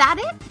 is that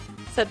it?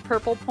 Said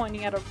Purple,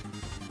 pointing at a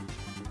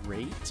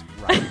Right.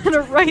 at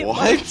a right What?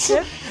 large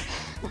ship.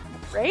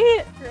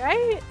 Right?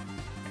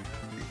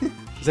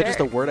 Is that just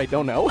a word I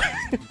don't know?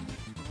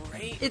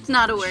 Right. It's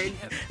not a word.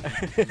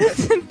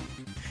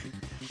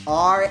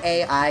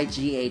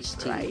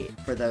 RAIGHT Right.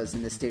 for those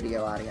in the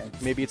studio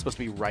audience. Maybe it's supposed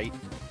to be right.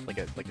 like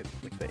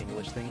the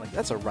English thing. Like,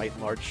 that's a right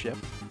large ship.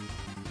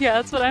 Yeah,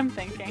 that's what I'm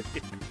thinking,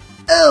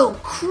 Oh,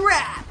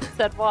 crap!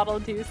 said Waddle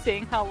Doo,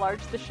 seeing how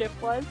large the ship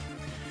was.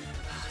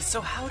 So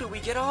how do we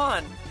get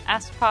on?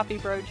 Asked Poppy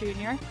Bro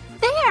Jr.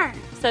 There!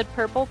 Said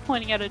Purple,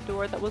 pointing at a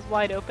door that was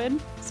wide open.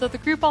 So the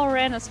group all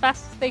ran as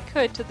fast as they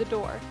could to the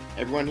door.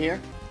 Everyone here?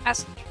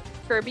 Asked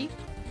Kirby.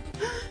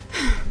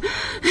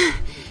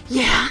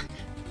 Yeah.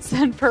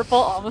 Said Purple,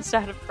 almost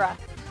out of breath.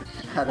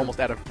 Almost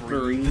out of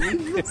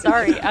breathe.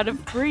 Sorry, out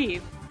of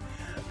breathe.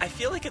 I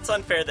feel like it's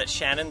unfair that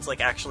Shannon's like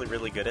actually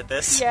really good at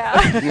this. Yeah.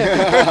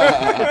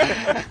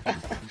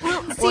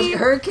 Well, Well, see,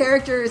 her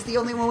character is the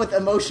only one with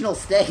emotional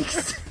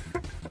stakes.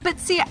 but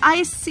see,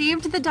 I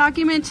saved the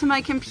document to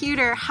my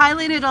computer,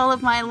 highlighted all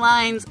of my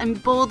lines,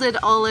 and bolded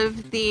all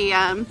of the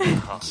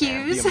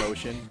cues. The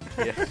emotion.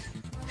 Yeah.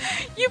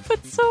 You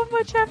put so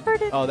much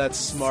effort in. Oh, that's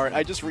smart.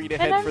 I just read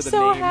ahead and I'm for the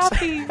so names.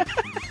 happy.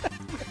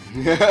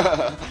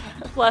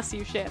 Bless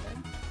you, Shannon.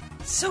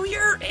 So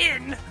you're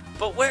in,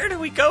 but where do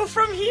we go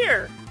from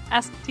here?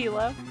 Asked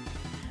Tilo.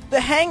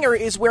 The hangar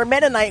is where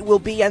Meta Knight will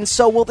be, and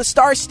so will the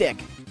Star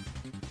Stick.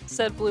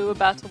 Said Blue,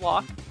 about to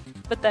walk.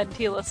 But then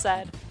Tila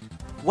said,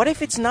 What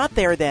if it's not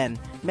there then?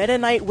 Meta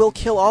Knight will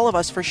kill all of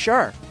us for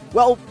sure.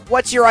 Well,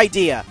 what's your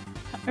idea?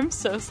 I'm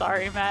so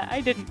sorry, Matt. I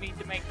didn't mean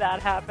to make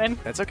that happen.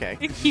 That's okay.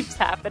 It keeps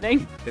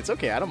happening. It's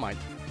okay. I don't mind.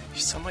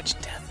 There's so much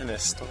death in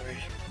this story.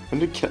 When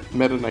did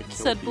Meta Knight kill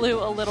Said people?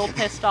 Blue, a little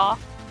pissed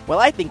off. Well,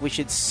 I think we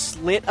should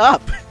slit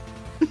up.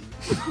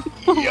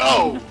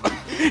 Yo!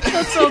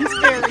 That sounds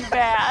very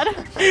bad.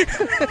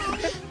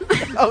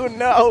 Oh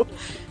no.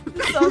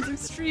 That sounds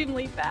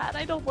extremely bad.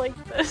 I don't like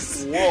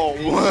this. Whoa!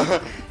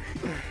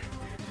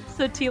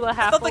 Said Tila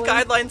I thought the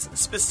happily. guidelines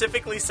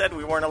specifically said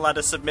we weren't allowed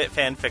to submit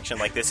fan fiction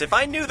like this. If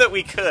I knew that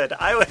we could,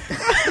 I would.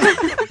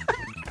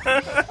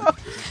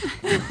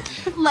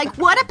 Like,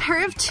 what a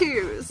pair of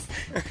twos.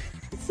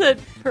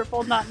 Said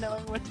Purple, not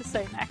knowing what to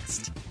say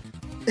next.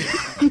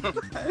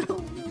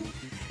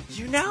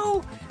 You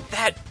know,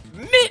 that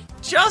mitt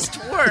just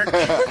worked.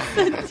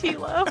 Said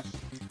Tilo.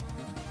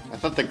 I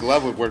thought the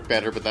glove would work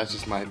better, but that's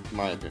just my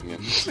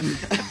opinion.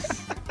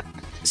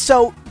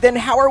 So, then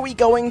how are we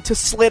going to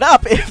slit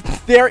up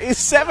if there is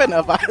 7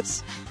 of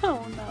us?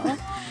 Oh no.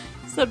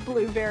 Said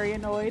Blue, very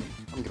annoyed.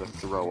 I'm gonna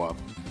throw up.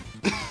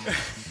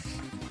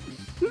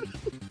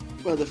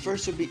 Well, the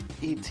first would be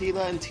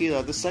Tila and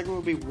Tila. The second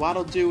would be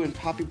Waddle Doo and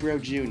Poppy Bro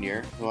Jr.,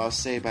 who I'll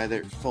say by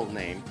their full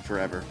name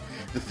forever.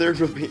 The third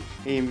will be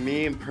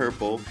me and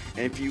Purple,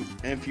 and if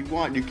you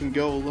want, you can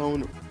go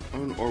alone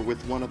or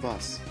with one of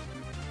us.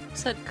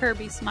 Said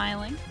Kirby,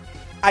 smiling.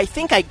 I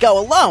think I'd go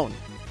alone.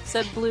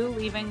 Said Blue,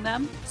 leaving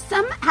them.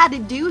 Some had to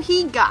do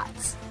he got.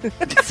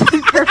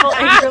 Said Purple,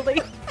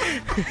 angrily.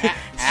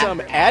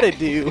 Some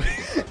attitude.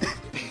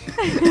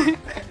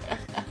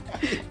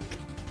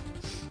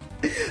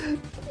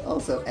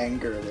 Also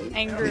angrily.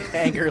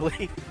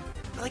 Angrily.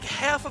 Like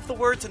half of the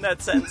words in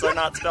that sentence are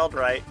not spelled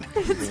right.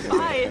 It's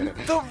fine.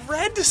 The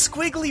red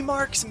squiggly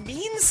marks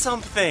mean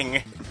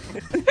something.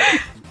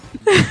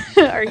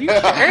 Are you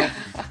sure?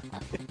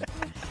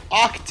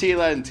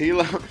 Tila and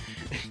Tila,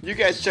 you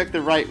guys check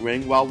the right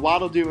wing, while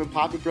Waddle Doo and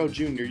Poppy Bro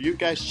Jr., you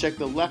guys check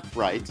the left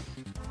right.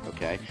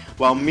 Okay.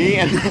 While me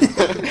and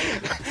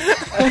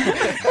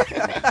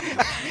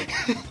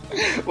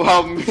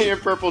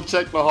Purple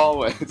check the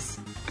hallways.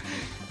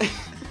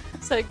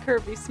 Said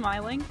Kirby,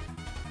 smiling.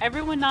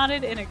 Everyone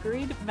nodded in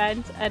agreed,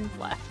 meant, and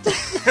left.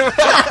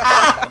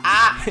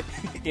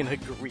 In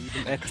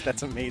agreement.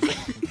 That's amazing.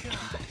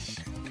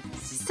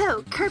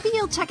 So, Kirby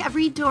will check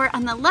every door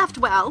on the left,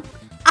 well,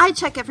 I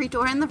check every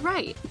door on the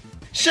right.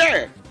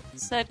 Sure.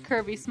 Said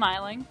Kirby,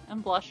 smiling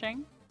and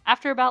blushing.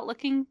 After about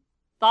looking,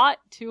 thought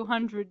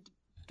 200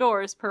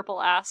 doors,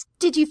 Purple asked.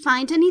 Did you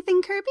find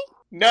anything, Kirby?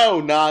 No,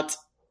 not.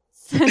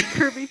 Said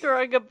Kirby,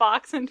 throwing a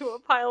box into a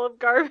pile of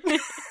garbage.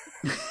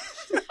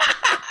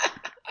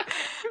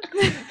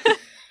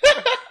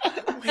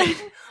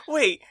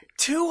 Wait,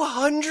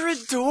 200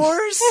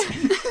 doors?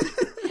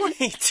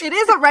 Wait. It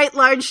is a right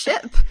large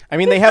ship. I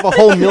mean, they have a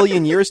whole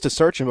million years to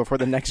search him before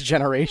the next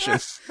generation.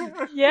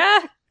 Yeah.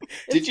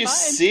 Did you fine.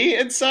 see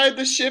inside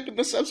the ship in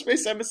the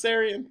subspace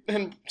emissary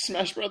and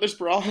Smash Brothers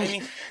Brawl? I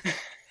mean,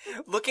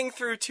 looking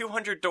through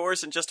 200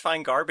 doors and just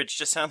find garbage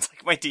just sounds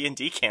like my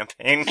D&D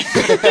campaign.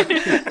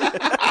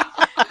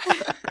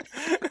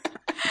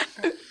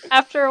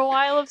 After a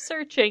while of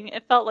searching,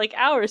 it felt like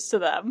hours to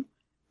them.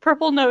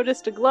 Purple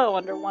noticed a glow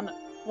under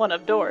one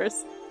of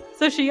doors,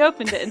 so she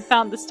opened it and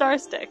found the star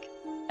stick.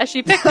 As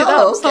she picked it up,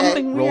 Oh, okay.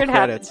 something Roll weird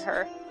happened credits. to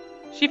her.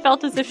 She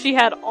felt as if she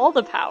had all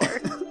the power.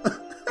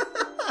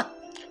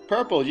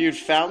 Purple, you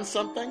found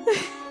something?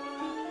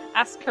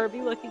 Asked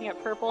Kirby, looking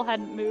at Purple,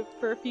 hadn't moved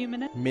for a few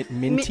minutes.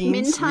 Mintines?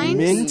 Mintines?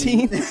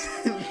 Mintines?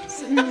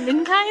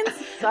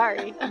 Mintines?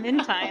 Sorry,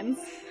 Mintines.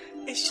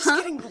 It's just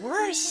getting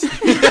worse.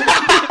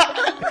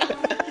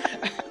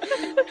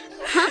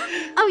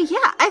 Oh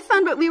yeah, I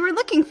found what we were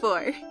looking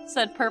for.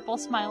 Said Purple,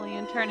 smiling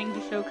and turning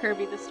to show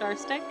Kirby the star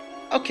stick.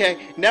 Okay,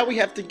 now we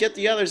have to get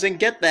the others and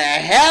get the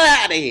hell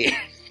out of here!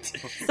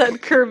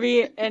 Said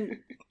Kirby, and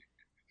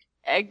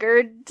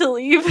angered to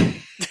leave.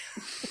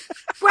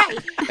 Right.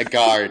 A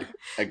guard.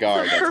 That's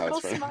how Purple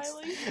it's pronounced.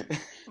 smiling.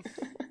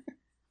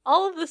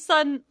 All of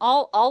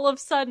a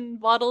sudden,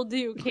 Waddle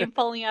Doo came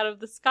falling out of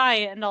the sky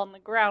and on the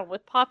ground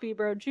with Poppy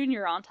Bro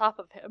Jr. on top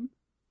of him.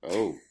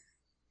 Oh.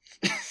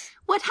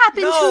 What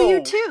happened No. to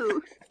you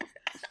two?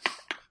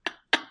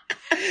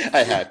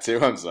 I had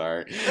to, I'm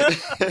sorry.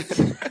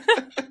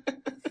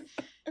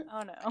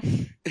 Oh no.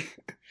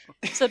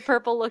 Said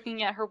Purple,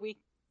 looking at her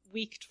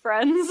weaked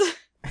friends.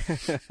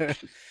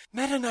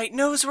 Meta Knight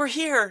knows we're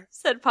here.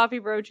 Said Poppy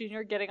Bro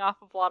Jr. getting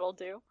off of Waddle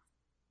Doo.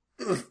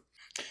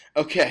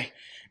 Okay,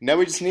 now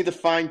we just need to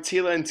find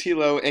Tila and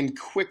Tilo, and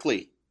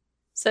quickly.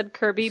 Said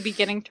Kirby,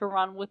 beginning to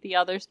run with the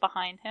others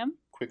behind him.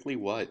 Quickly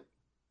what?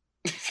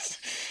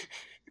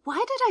 Why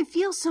did I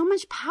feel so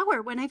much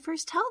power when I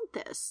first held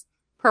this?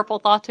 Purple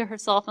thought to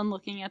herself and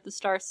looking at the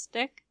star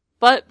stick.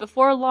 But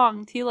before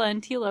long, Tila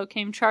and Tilo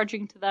came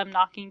charging to them,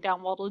 knocking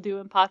down Waddle Doo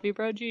and Poppy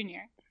Bro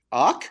Jr.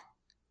 Ock?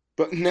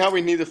 But now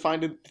we need to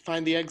find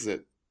the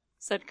exit.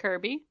 Said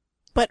Kirby.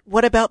 But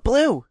what about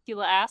Blue?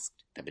 Tila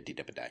asked.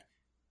 Dabba-dee-dabba-die.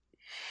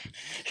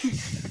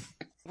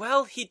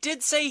 Well, he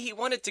did say he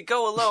wanted to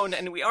go alone,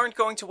 and we aren't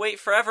going to wait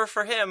forever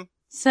for him.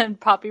 Said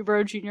Poppy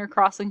Bro Jr.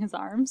 crossing his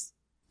arms.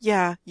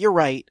 Yeah, you're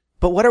right.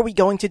 But what are we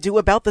going to do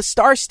about the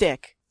star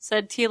stick?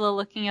 Said Tila,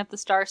 looking at the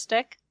star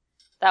stick.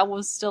 That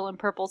was still in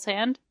Purple's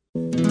hand.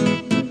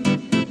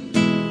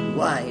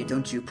 Why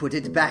don't you put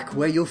it back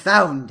where you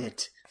found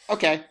it?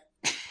 Okay.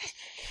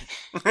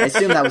 I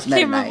assume that was Meta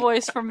Came a Knight.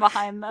 voice from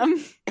behind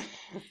them.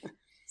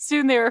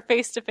 Soon they were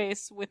face to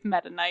face with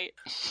Meta Knight.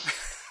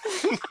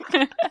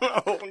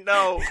 Oh,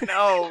 no.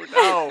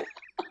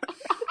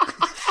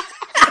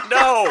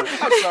 No!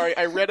 I'm sorry,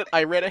 I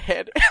read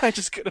ahead. I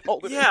just couldn't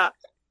hold it in. Yeah.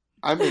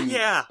 I mean,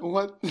 Yeah.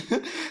 what?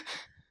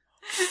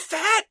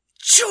 That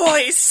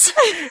choice!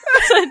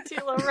 Said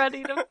Tila,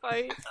 ready to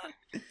fight.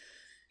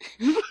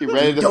 He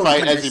ready to Don't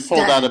fight as he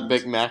pulled out a understand.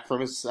 Big Mac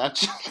from his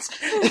satchels.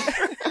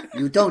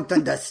 You don't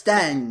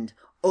understand.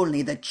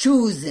 Only the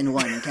chosen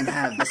one can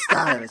have the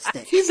star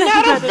stick. He's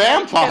not a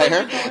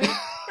vampire.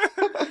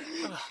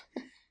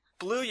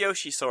 Blue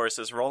Yoshisaurus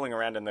is rolling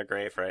around in their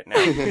grave right now.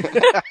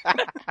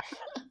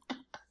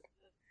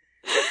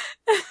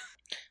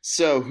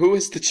 So, who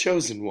is the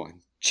chosen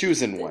one?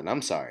 Chosen one,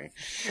 I'm sorry.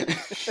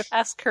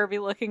 Asked Kirby,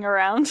 looking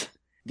around.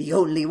 The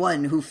only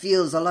one who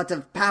feels a lot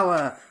of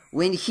power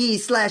when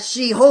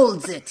he/she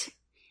holds it.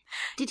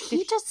 Did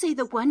he just say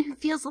the one who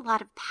feels a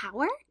lot of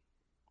power?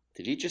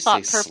 Did he just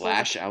Thought say purple.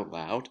 slash out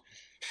loud?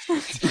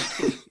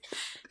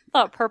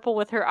 Thought Purple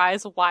with her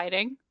eyes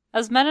widening.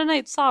 As Meta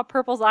Knight saw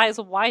Purple's eyes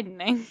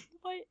widening.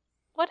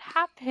 What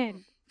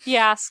happened? He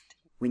asked.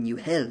 When you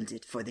held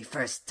it for the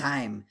first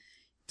time,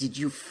 did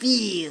you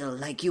feel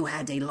like you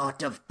had a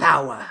lot of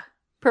power?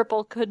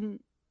 Purple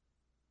couldn't.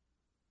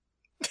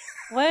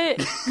 What?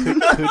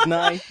 Couldn't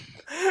I?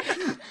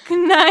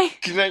 Couldn't I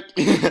Can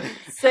I...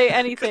 say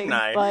anything Couldn't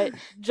I? but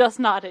just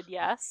nodded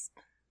yes.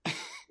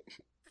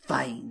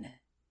 Fine.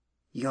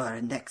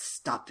 Your next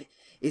stop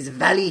is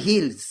Valley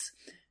Hills,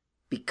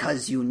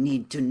 because you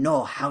need to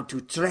know how to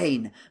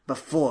train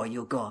before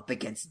you go up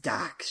against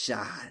Dark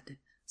Shard.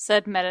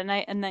 Said Meta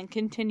Knight, and then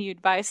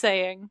continued by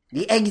saying,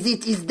 The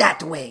exit is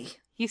that way.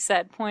 he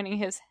said, pointing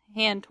his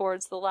hand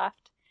towards the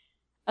left.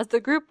 As the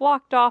group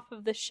walked off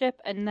of the ship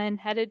and then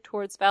headed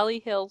towards Valley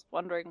Hills,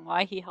 wondering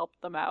why he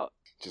helped them out.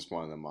 Just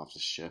wanted them off the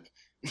ship.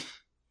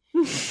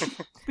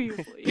 Please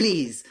leave.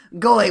 Please,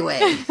 go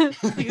away.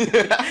 Please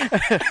leave.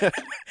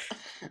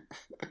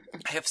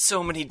 I have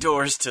so many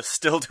doors to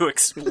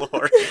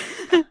explore.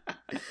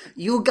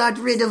 You got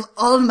rid of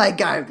all my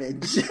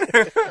garbage.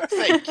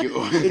 Thank you.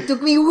 It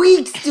took me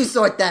weeks to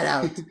sort that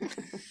out.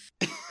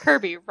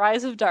 Kirby,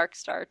 Rise of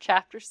Darkstar,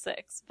 Chapter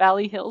 6,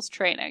 Valley Hills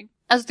Training.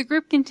 As the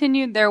group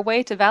continued their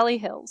way to Valley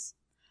Hills,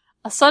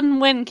 a sudden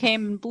wind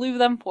came and blew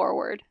them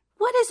forward.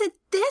 What is it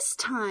this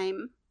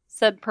time?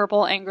 Said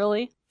Purple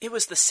angrily. It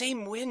was the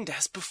same wind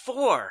as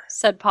before.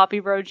 Said Poppy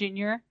Bro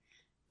Jr.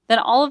 Then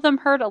all of them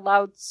heard a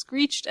loud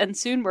screech and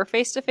soon were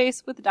face to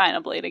face with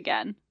Dynablade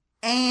again.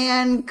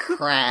 And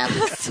crap.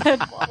 Said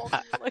Waddle Doo,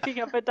 looking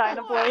up at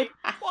Dynablade.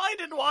 Why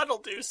did Waddle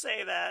Doo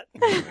say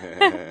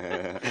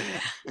that?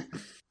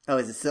 Oh,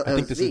 is it still? I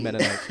think this is me. Meta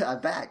Knight. I'm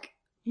back.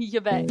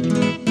 You bet.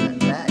 I'm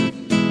back.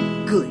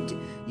 Good.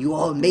 You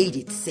all made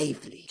it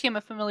safely. Came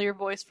a familiar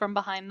voice from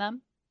behind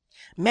them.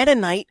 Meta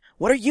Knight,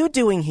 what are you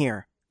doing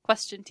here?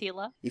 Questioned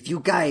Tila. If you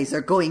guys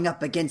are going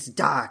up against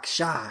Dark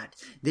Shard,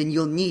 then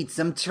you'll need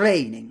some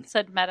training.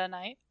 Said Meta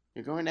Knight.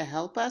 You're going to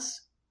help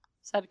us?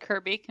 Said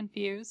Kirby,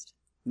 confused.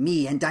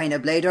 Me and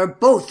Dynablade are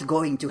both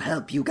going to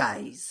help you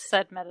guys.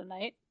 Said Meta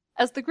Knight.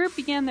 As the group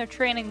began their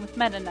training with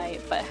Meta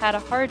Knight, but had a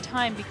hard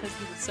time because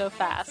he was so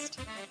fast.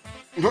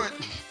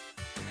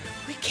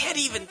 We can't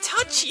even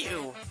touch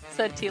you.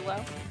 Said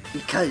Tilo.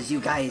 Because you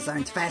guys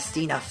aren't fast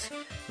enough.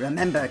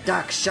 Remember,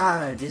 Dark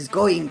Shard is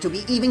going to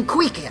be even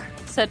quicker.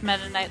 Said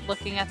Meta Knight,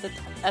 looking at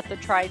the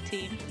Tried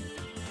team.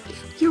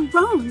 You're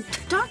wrong.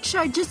 Dark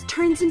Shard just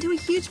turns into a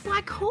huge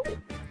black hole.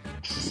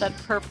 Said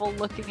Purple,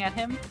 looking at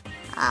him.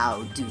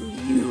 How do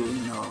you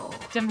know?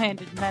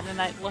 Demanded Meta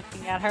Knight,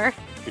 looking at her.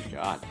 Good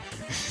God.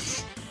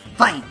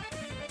 Fine.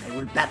 I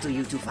will battle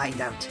you to find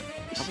out.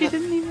 She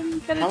didn't even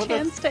get How a would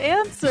chance to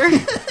answer,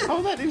 How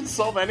would that even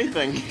solve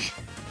anything?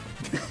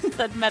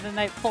 said Meta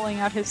Knight, pulling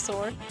out his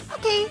sword.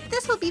 Okay,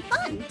 this will be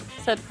fun.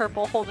 Said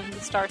Purple, holding the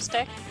Star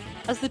Stick.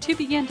 As the two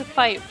began to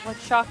fight, what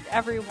shocked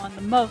everyone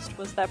the most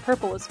was that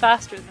Purple was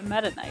faster than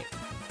Meta Knight.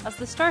 As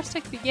the Star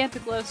Stick began to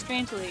glow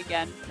strangely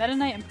again, Meta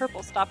Knight and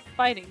Purple stopped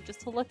fighting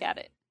just to look at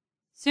it.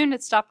 Soon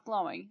it stopped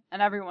glowing,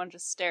 and everyone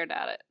just stared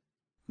at it.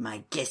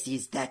 My guess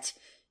is that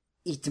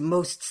it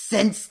most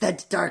sense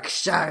that dark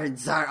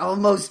shards are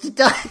almost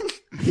done.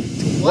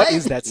 What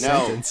is that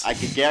No, sentence?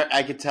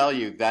 I could tell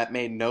you that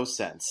made no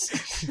sense.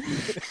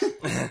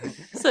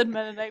 Said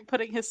Meta Knight,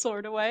 putting his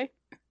sword away.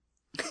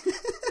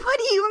 What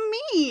do you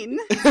mean?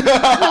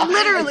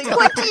 Literally,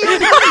 what do you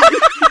mean?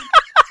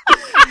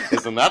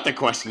 Isn't that the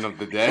question of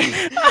the day?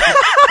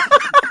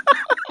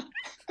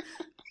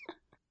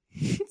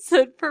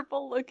 Said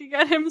Purple, looking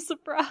at him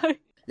surprised.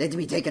 Let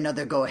me take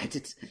another go at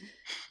it.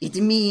 It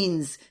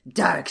means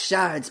dark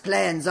shards'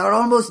 plans are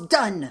almost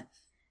done.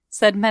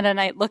 Said Meta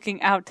Knight,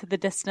 looking out to the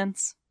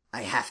distance.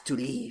 I have to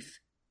leave.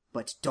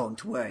 But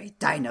don't worry,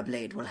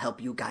 Dynablade will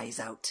help you guys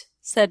out.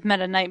 Said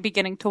Meta Knight,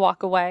 beginning to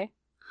walk away.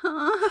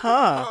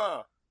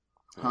 Huh.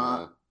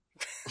 Huh?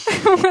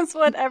 Was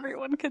what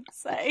everyone could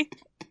say.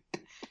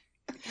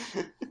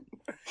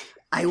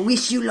 I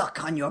wish you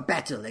luck on your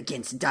battle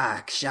against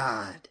Dark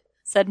Shard.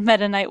 Said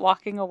Meta Knight,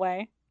 walking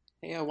away.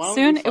 Yeah, why don't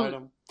Soon we fight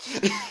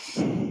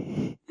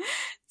him?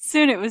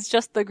 Soon it was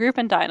just the group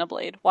and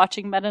Dynablade,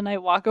 watching Meta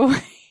Knight walk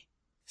away.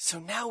 So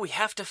now we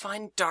have to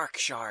find Dark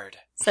Shard.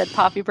 Said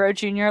Poppy Bro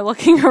Jr.,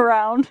 looking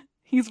around.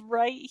 He's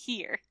right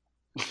here.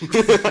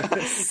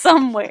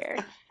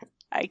 Somewhere.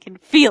 I can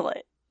feel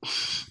it.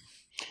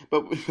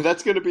 But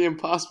that's going to be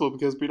impossible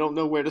because we don't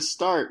know where to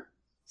start.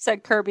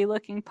 Said Kirby,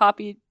 looking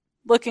Poppy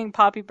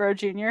Bro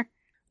Jr.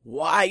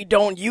 Why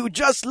don't you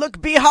just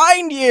look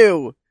behind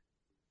you?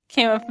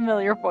 Came a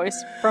familiar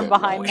voice from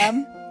behind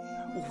them,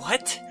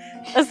 What?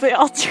 as they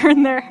all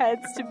turned their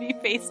heads to be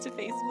face to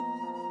face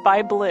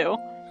by Blue.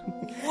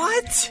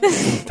 What?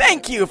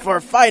 Thank you for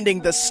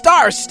finding the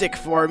star stick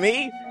for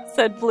me.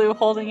 Said Blue,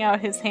 holding out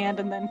his hand,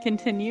 and then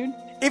continued.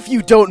 If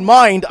you don't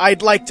mind,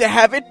 I'd like to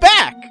have it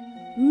back.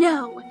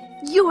 No,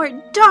 you're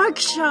Dark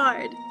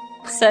Shard.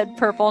 Said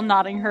Purple,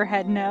 nodding her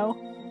head no.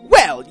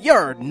 Well,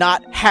 you're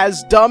not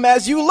as dumb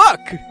as you look.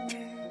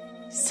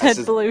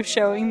 Said Blue,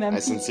 showing them. I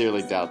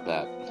sincerely doubt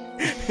that.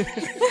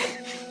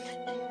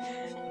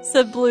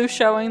 Said Blue,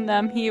 showing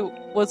them he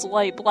was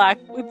light black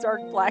with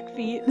dark black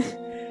feet.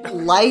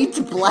 Light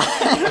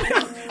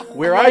black.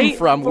 Where Light I'm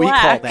from, we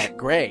black. call that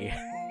gray.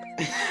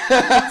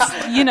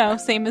 You know,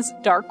 same as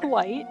dark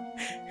white.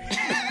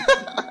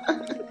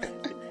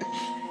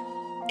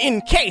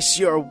 In case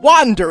you're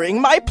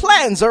wondering, my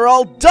plans are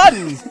all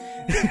done.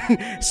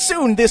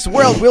 Soon this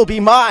world will be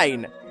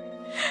mine.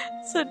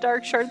 Said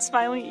Dark Shard,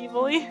 smiling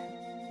evilly.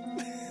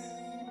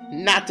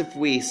 Not if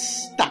we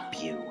stop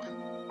you.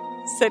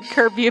 Said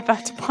Kirby,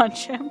 about to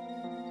punch him.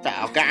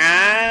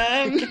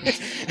 Falcon!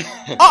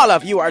 All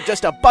of you are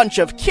just a bunch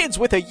of kids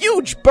with a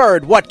huge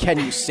bird. What can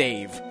you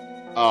save?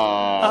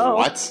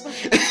 What?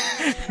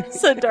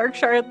 Said Dark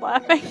Shard,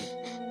 laughing.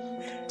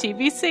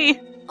 TBC.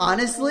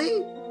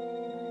 Honestly,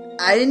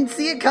 I didn't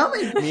see it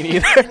coming. Me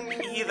neither. Me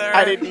either.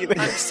 I didn't either.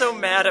 I'm so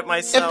mad at If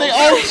myself. they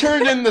all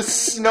turned into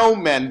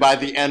snowmen by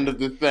the end of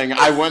the thing,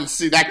 I wouldn't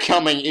see that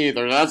coming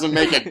either. That doesn't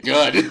make it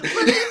good. But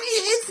I mean,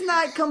 it's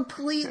not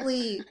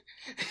completely...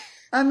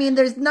 I mean,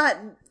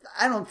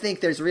 I don't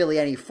think there's really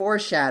any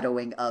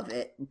foreshadowing of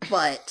it,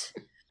 but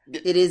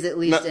it is at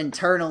least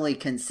internally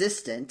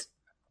consistent.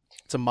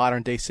 It's a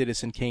modern day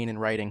Citizen Kane in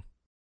writing.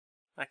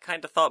 I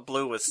kind of thought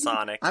Blue was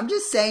Sonic. I'm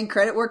just saying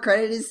credit where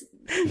credit is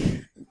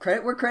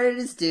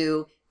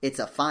due. It's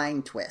a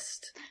fine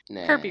twist.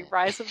 Nah. Kirby,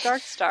 Rise of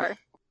Darkstar.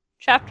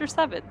 Chapter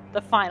 7,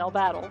 The Final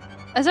Battle.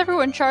 As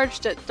everyone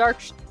charged at Dark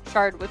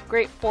Shard with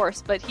great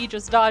force, but he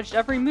just dodged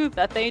every move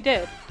that they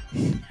did.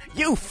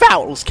 You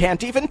fowls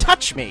can't even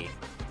touch me.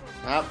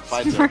 Oh,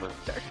 fight's over.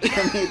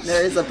 I mean,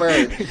 there is a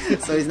bird,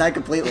 so he's not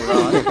completely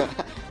wrong.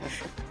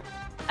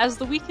 As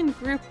the weakened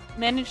group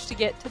managed to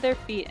get to their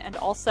feet and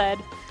all said,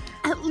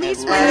 At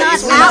least we're At not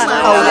least we're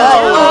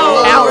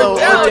not Aloe.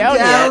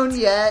 down yet.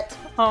 yet.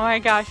 oh my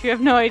gosh, you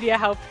have no idea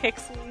how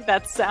pixely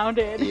that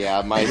sounded.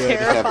 Yeah, my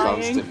Terrifying.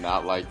 headphones did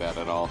not like that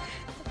at all.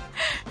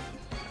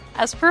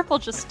 As Purple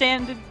just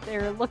standed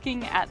there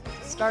looking at the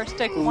Star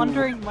Stick,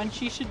 wondering when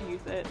she should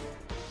use it.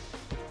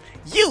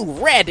 You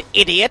red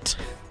idiot.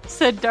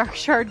 Said Dark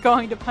Shard,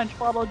 going to punch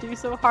Waddle Doo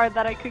so hard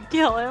that I could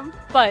kill him.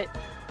 But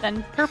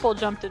then Purple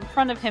jumped in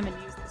front of him and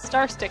used the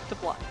Star Stick to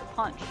block the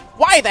punch.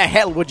 Why the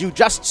hell would you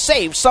just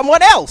save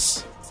someone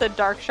else? Said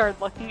Dark Shard,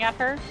 looking at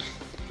her.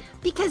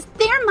 Because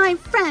they're my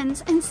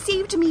friends and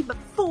saved me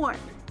before.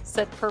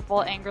 Said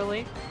Purple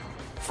angrily.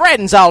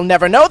 Friends, I'll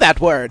never know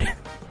that word.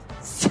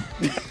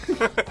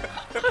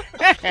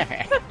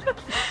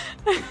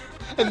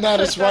 And that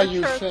is why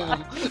you Dark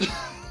fell.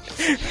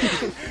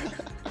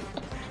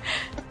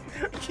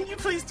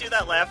 please do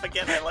that laugh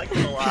again? I liked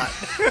it a lot.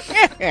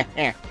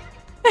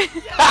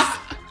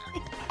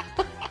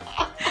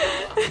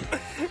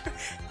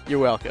 You're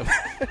welcome.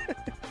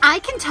 I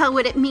can tell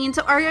what it means,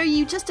 or are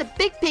you just a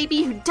big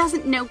baby who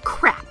doesn't know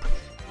crap?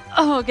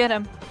 Oh, get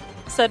him,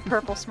 said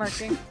Purple,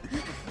 smirking.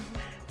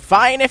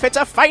 Fine, if it's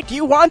a fight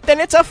you want, then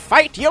it's a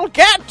fight you'll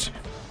get!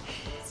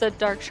 Said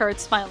Darkshard,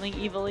 smiling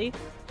evilly.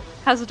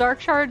 Has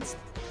Darkshard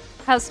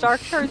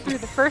threw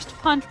the first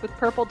punch with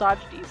Purple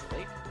dodged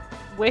easily.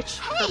 Which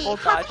Hey, Purple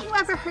dodged? haven't you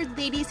ever heard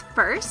ladies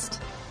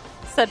first?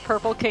 Said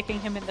Purple, kicking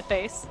him in the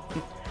face.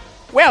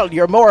 Well,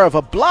 you're more of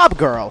a blob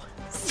girl.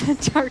 Said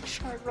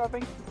Darkshard,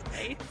 rubbing his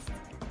face.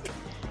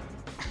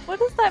 What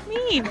does that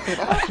mean?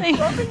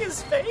 Rubbing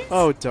his face?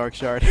 Oh,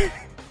 Darkshard.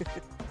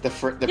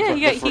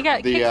 He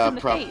got kicked in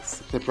the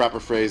face. The proper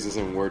phrase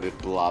isn't worded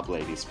blob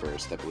ladies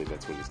first. I believe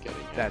that's what he's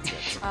getting at. That's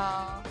it.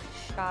 Oh,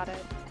 got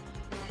it.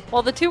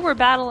 While the two were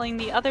battling,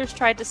 the others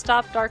tried to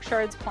stop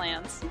Darkshard's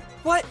plans.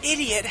 What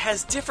idiot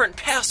has different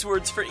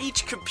passwords for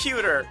each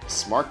computer?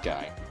 Smart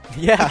guy.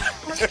 Yeah.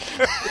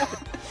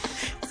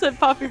 Said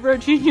Poppy Bro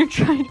Jr.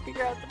 trying to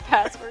figure out the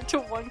password to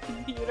one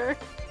computer.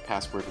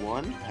 Password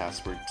 1,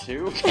 password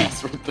 2,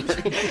 password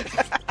 3.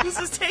 This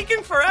is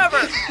taking forever!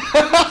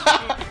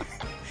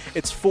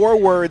 It's 4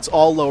 words,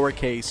 all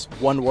lowercase,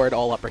 1 word,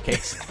 all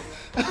uppercase.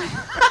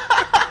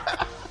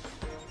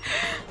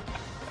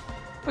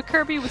 But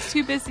Kirby was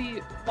too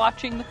busy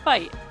watching the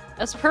fight,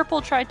 as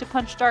Purple tried to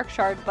punch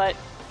Darkshard but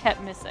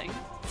kept missing.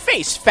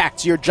 Face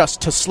facts, you're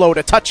just too slow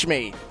to touch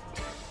me.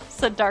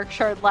 Said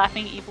Darkshard,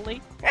 laughing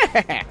evilly.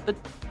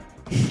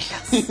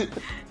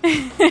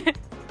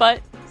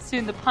 But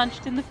soon the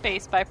punched in the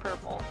face by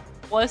Purple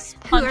was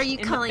Who punched are you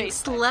in calling the face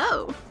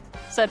slow?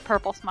 said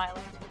Purple,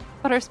 smiling.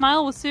 But her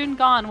smile was soon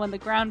gone when the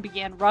ground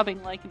began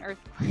rubbing like an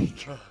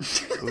earthquake.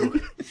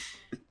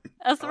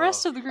 As the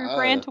rest of the group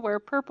ran to where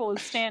Purple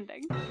was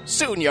standing,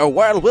 Soon your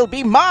world will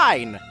be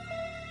mine.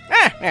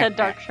 said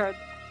Darkshard.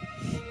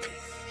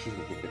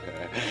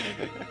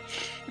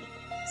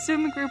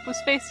 Soon the group was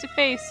face to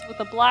face with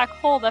a black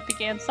hole that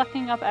began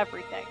sucking up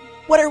everything,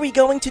 What are we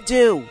going to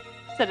do?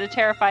 said a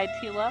terrified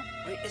Tila.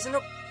 Wait, isn't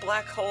a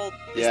black hole...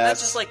 Isn't Yes.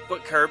 that just like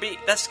what Kirby...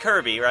 That's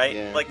Kirby, right?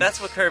 Yeah. Like, that's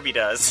what Kirby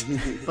does.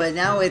 But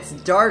now it's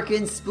dark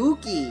and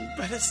spooky.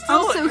 But it's still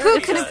Also, what who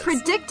Kirby could have does.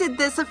 predicted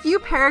this a few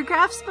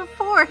paragraphs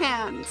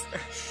beforehand?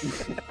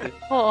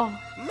 Oh,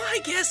 My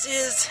guess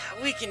is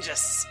we can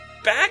just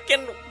back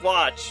and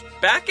watch.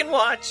 Back and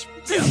watch.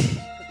 Yeah.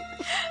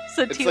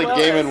 said It's Tila. like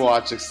Game &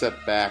 Watch,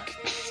 except back.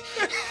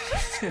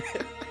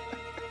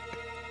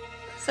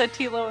 Said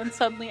Tilo, and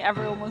suddenly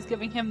everyone was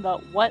giving him the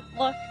what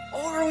look,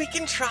 Or we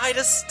can try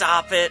to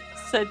stop it.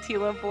 said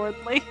Tilo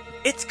boredly.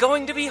 It's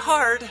going to be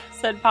hard.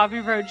 Said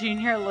Poppy Bro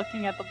Jr.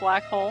 looking at the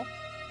black hole.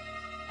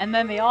 And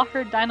then they all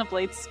heard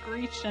Dynablade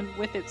screech, and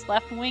with its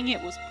left wing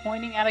it was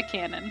pointing at a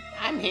cannon.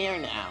 I'm here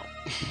now.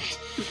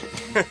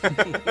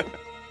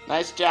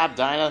 Nice job,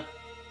 Dinah.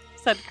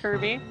 Said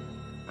Kirby.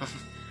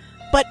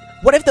 But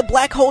what if the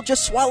black hole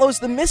just swallows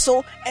the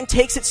missile and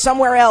takes it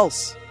somewhere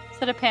else?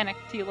 Said a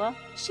panicked Tila.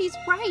 She's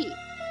right.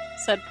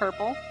 Said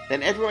Purple.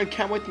 Then everyone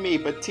come with me,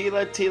 but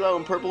Tilo,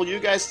 and Purple, you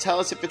guys tell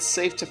us if it's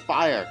safe to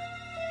fire.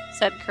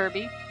 Said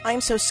Kirby.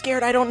 I'm so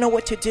scared I don't know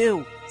what to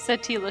do.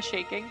 Said Tila,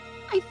 shaking.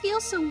 I feel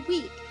so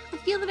weak. I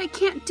feel that I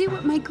can't do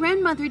what my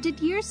grandmother did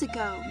years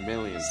ago.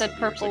 Millions Said of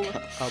years Purple.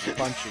 ago. A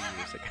bunch of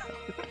years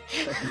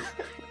ago.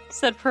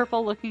 Said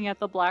Purple, looking at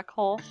the black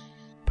hole.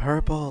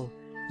 Purple,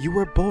 you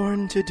were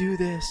born to do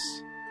this.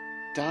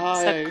 Said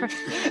Die.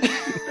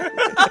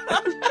 Crystal.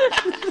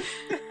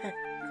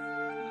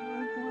 You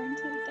were born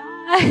to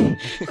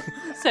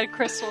die. Said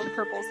Crystal in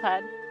Purple's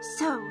head.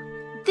 So,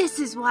 this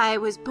is why I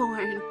was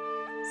born.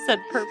 Said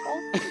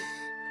Purple.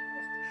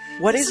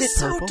 What This is it,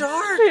 so Purple?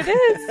 dark. It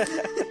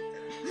is.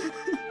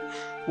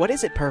 What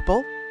is it,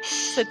 Purple?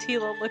 Said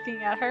Tila,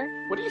 looking at her.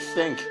 What do you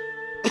think?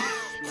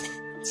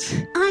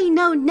 I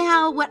know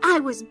now what I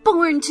was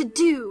born to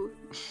do.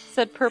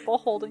 Said Purple,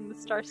 holding the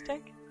star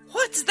stick.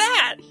 What's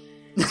that?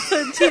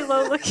 Said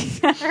Tilo,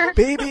 looking at her.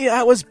 Baby,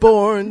 I was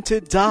born to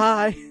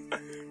die.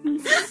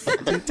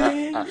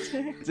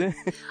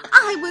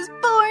 I was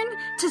born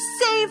to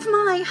save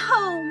my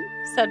home.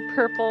 Said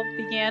Purple,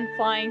 began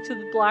flying to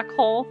the black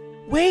hole.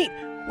 Wait,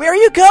 where are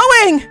you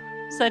going?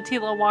 Said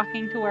Tilo,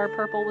 walking to where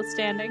Purple was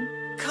standing.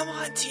 Come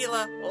on,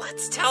 Tila.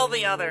 Let's tell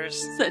the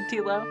others. Said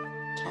Tilo.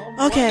 Tell 'em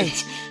Okay.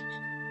 what.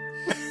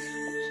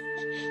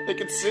 They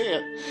can see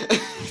it.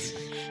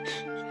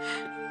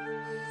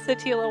 Said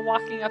Tilo,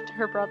 walking up to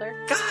her brother.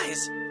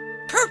 Guys,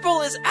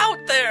 Purple is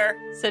out there.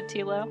 Said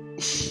Tilo.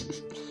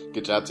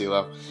 Good job,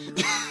 Tilo.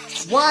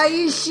 Why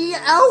is she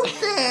out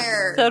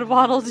there? Said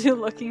Waddle-Doo,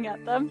 looking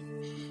at them.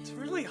 It's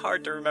really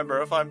hard to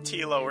remember if I'm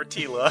Tilo or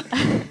Tila.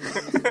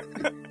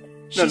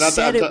 She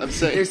said it, I'm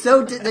saying.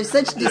 They're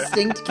such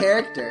distinct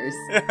characters.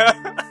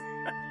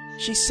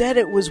 she said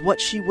it was what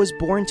she was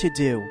born to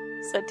do.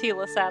 Said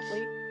Tila,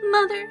 sadly.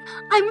 Mother,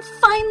 I'm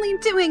finally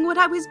doing what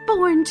I was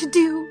born to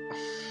do.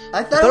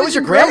 I thought it was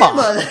your grandma.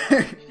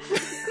 grandmother.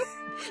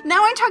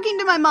 Now I'm talking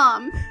to my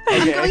mom.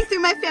 I'm Okay. going through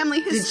my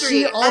family history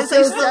she as also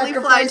I slowly fly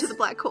sacrifice- to the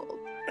black hole.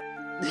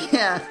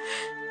 Yeah.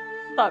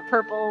 Thought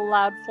Purple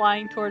aloud,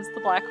 flying towards the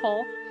black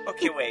hole.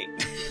 Okay, wait.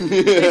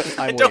 I'm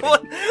I don't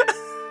waiting. want.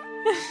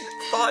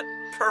 Thought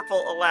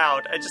purple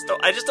aloud. I just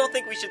don't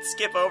think we should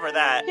skip over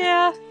that.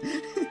 Yeah.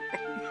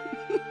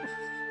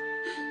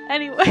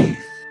 Anyway,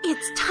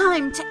 It's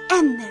time to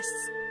end this.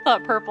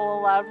 thought Purple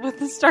aloud with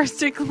the star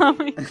stick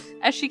glowing.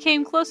 As she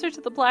came closer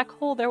to the black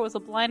hole, there was a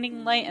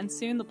blinding light, and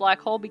soon the black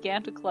hole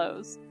began to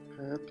close.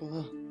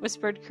 Purple.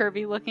 Whispered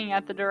Kirby, looking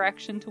at the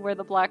direction to where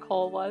the black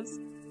hole was.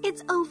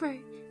 It's over.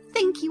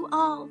 Thank you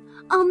all.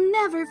 I'll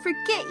never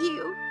forget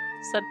you.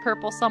 Said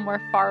Purple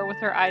somewhere far with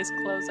her eyes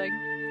closing.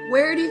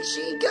 Where did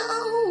she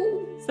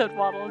go? Said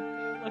Waddle,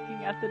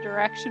 looking at the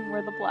direction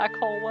where the black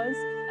hole was.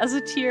 As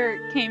a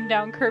tear came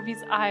down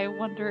Kirby's eye,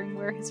 wondering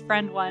where his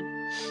friend went.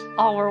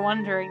 All were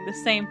wondering the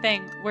same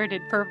thing. Where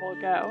did Purple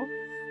go?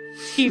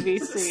 This is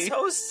TBC.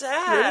 so Where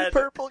sad. did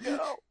Purple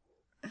go?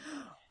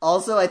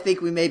 Also, I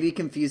think we may be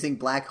confusing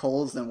black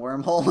holes and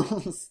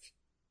wormholes.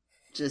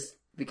 Just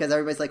because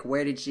everybody's like,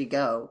 where did she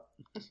go?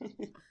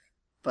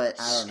 But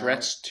I don't know.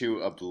 Stretched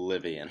to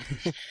oblivion.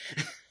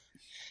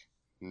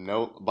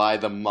 No, by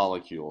the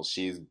molecules.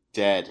 She's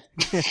dead.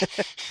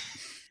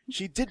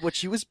 She did what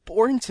she was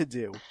born to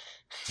do.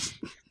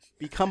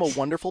 Become a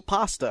wonderful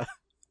pasta.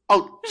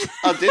 Oh,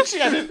 did she?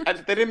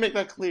 They didn't make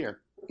that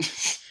clear.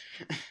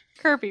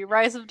 Kirby,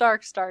 Rise of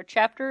Darkstar,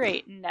 Chapter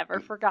 8, Never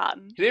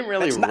Forgotten. He didn't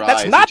really That's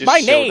rise. not he just my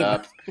showed name.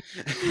 Up.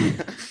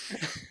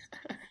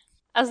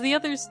 As the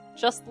others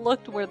just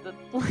looked where the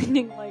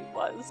blinding light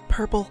was,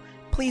 Purple,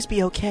 please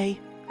be okay.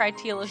 cried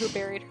Tila,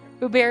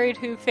 who buried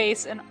her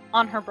face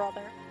on her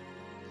brother.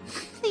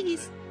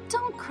 Please,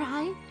 don't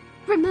cry.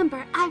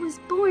 Remember, I was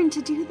born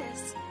to do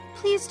this.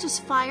 Please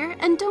just fire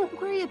and don't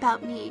worry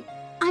about me.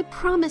 I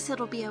promise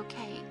it'll be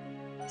okay.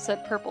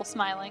 Said Purple,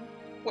 smiling.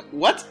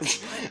 What?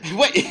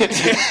 Wait.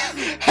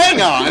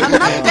 Hang on. I'm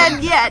not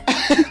dead yet.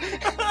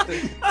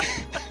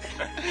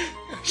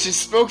 She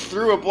spoke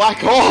through a black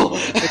hole.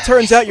 It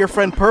turns out your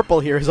friend Purple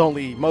here is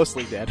only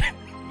mostly dead.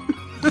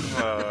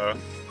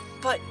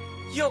 But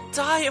you'll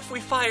die if we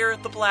fire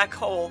at the black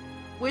hole.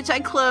 Which I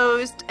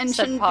closed and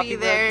Said shouldn't Poppy be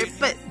there, Road.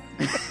 but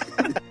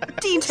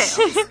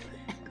details.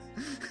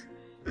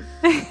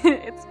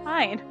 It's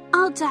fine,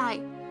 I'll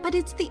die, but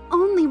it's the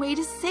only way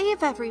to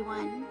save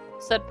everyone.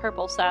 said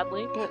Purple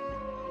sadly. But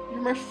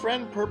you're my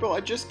friend, Purple.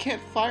 I just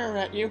can't fire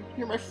at you.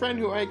 You're my friend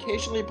who I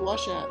occasionally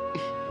blush at.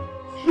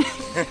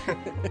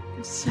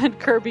 Said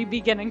Kirby,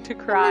 beginning to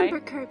cry. Remember,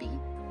 Kirby,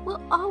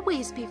 we'll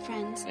always be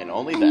friends. And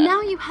only And that.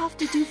 now you have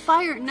to do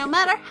fire no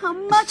matter how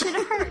much it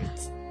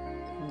hurts.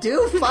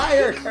 Do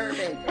fire,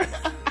 Kirby!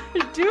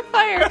 Do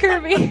fire,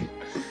 Kirby!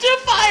 Do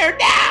fire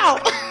now!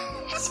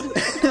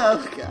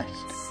 Oh, gosh.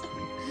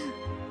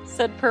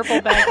 Said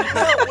Purple baggy.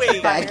 Oh,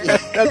 wait. Baggy.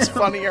 That's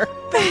funnier.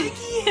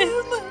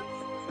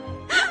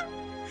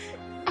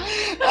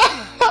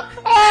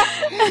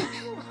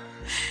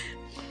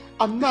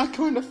 I'm not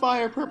going to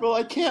fire, Purple.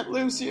 I can't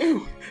lose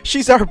you.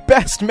 She's our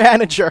best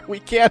manager. We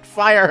can't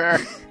fire her.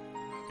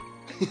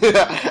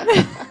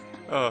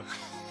 Oh.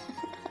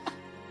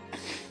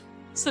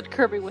 Said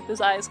Kirby with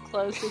his eyes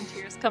closed and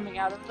tears coming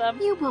out of them.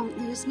 You won't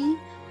lose me.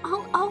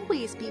 I'll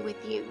always be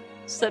with you.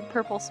 Said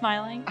Purple,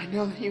 smiling. I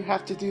know that you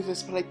have to do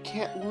this, but I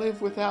can't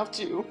live without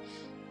you.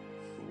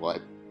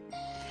 What?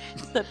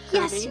 Said Kirby.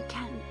 Yes, you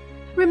can.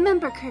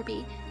 Remember,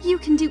 Kirby, you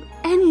can do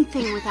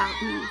anything without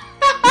me.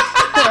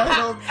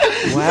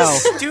 Wow.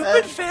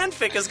 Stupid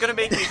fanfic is gonna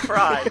make me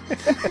cry.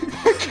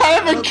 What kind I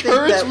of don't think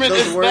encouragement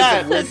those is words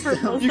that? of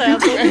wisdom. You can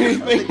do I anything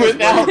don't think those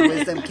without words of me.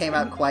 wisdom came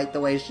out quite the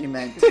way she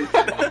meant. Is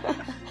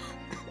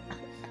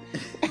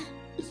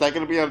that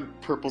going to be on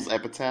Purple's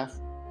epitaph?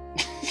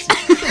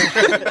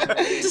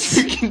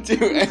 You can do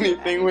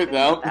anything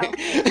without me.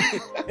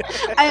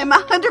 I am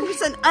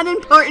 100%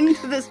 unimportant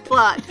to this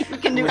plot. You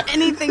can do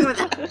anything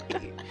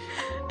without me.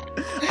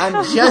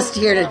 I'm just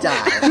here to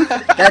die.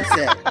 That's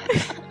it.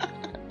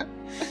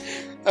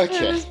 I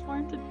Okay. was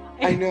born to die.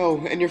 I know,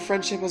 and your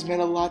friendship has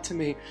meant a lot to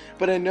me,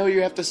 but I know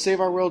you have to save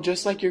our world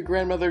just like your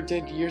grandmother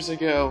did years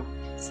ago.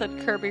 Said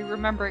Kirby,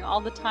 remembering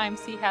all the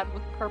times he had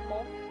with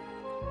Purple.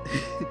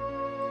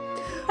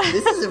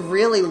 This is a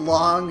really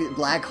long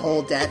black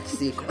hole death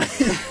sequence.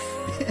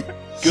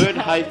 Good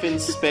hyphen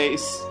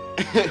space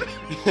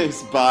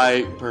is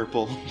by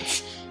Purple.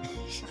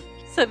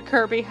 Said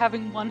Kirby,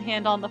 having one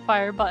hand on the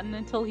fire button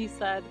until he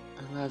said.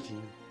 I love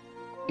you.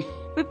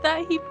 With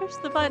that, he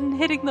pushed the button,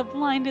 hitting the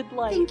blinded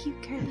light. Thank you,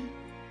 Kirby.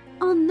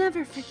 I'll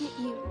never forget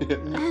you.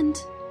 And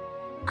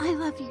I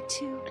love you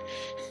too.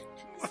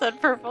 Said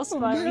Purple,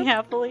 smiling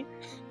happily.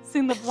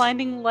 Soon the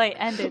blinding light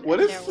ended. What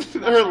and if there was her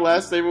nothing.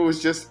 last name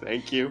was just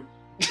thank you?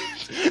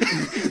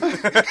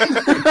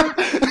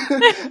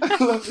 I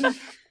love you.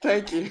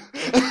 Thank you.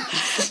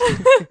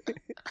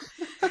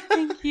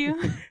 Thank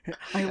you.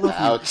 I love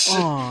Ouch. you.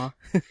 Aw.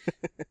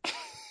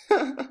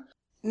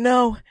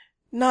 No,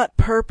 not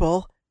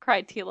purple.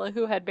 Cried Tila,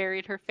 who had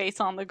buried her face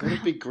on the Let it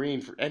ground. be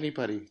green for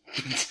anybody.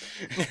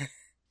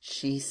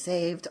 She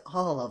saved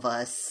all of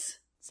us.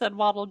 said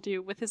Waddle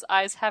Doo, with his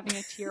eyes having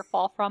a tear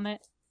fall from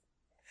it.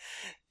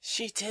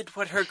 She did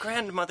what her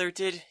grandmother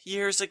did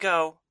years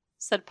ago,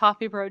 said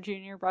Poppy Bro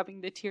Jr.,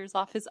 rubbing the tears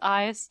off his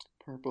eyes.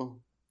 Purple,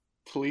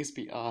 please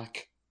be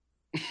Ock.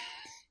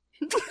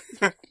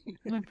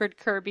 Whimpered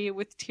Kirby,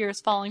 with tears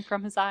falling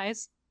from his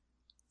eyes.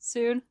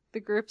 Soon, the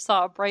group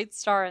saw a bright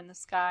star in the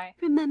sky.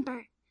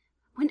 Remember,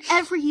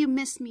 whenever you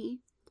miss me,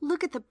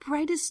 look at the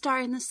brightest star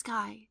in the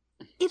sky.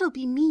 It'll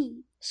be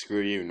me.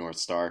 Screw you, North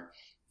Star.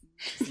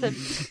 Said,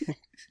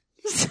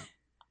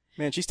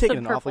 Man, she's taking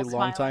said an awfully Purple,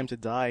 long smiling. time to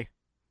die.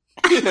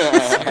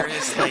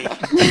 Seriously.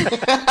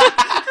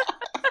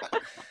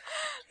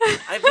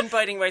 I've been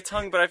biting my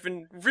tongue, but I've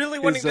been really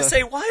wanting to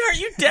say, why aren't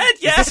you dead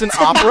yet? Is this an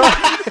opera?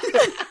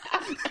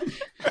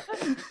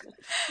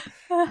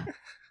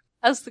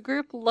 As the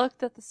group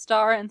looked at the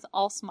star and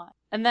all smiled.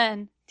 And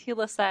then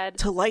Tila said,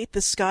 To light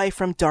the sky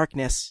from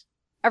darkness.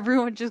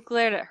 everyone just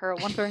glared at her,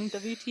 wondering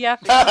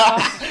WTF is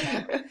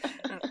talking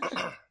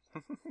about.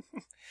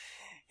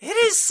 It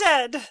is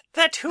said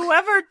that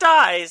whoever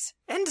dies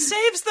and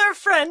saves their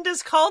friend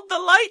is called the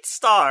Light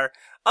Star,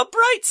 a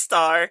bright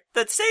star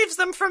that saves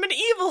them from an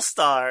evil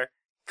star,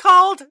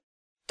 called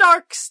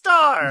Dark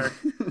Star.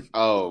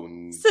 Oh.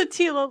 Said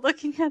Tila,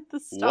 looking at the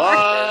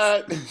star.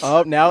 What?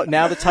 Oh,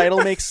 now the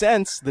title makes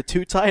sense. The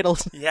two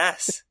titles.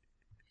 Yes.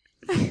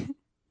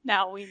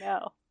 Now we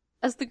know.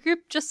 As the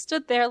group just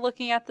stood there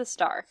looking at the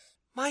star,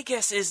 My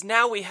guess is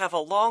now we have a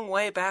long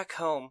way back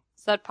home.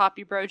 said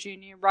Poppy Bro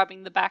Jr.,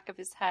 rubbing the back of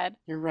his head.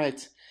 You're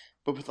right.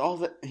 But with all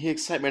the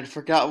excitement, I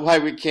forgot why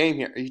we came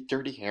here. Are you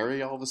Dirty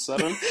Harry all of a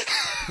sudden?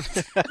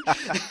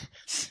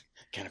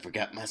 Kind of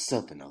forgot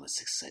myself in all this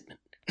excitement.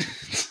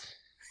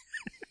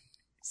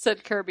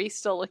 Said Kirby,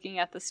 still looking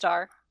at the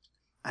star.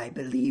 I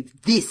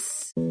believe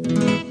this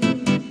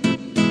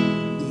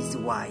is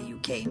why you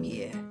came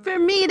here. For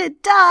me to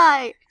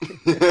die.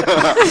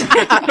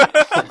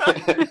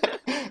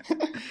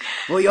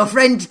 For your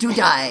friend to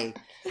die.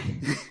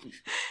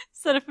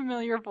 Said a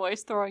familiar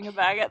voice, throwing a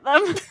bag at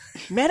them.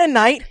 Meta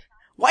Knight,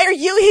 why are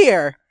you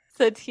here?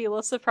 Said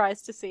Tila,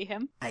 surprised to see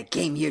him. I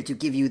came here to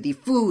give you the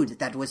food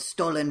that was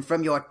stolen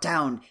from your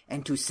town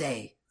and to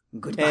say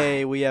goodbye.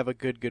 Hey, we have a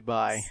good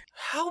goodbye.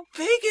 How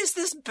big is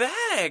this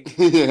bag?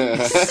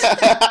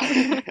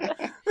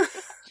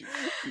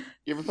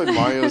 You ever play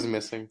Mario's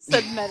Missing?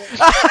 Said Meta.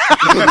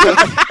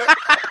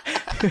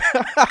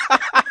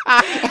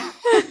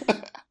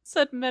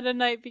 Said Meta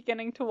Knight,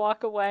 beginning to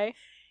walk away.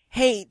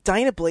 Hey,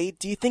 Dynablade,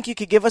 do you think you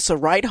could give us a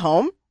ride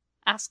home?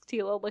 Asked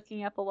Tila,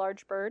 looking at the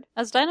large bird.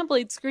 As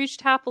Dynablade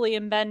screeched happily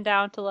and bent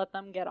down to let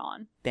them get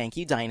on. Thank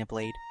you,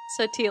 Dynablade.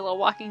 Said Tila,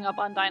 walking up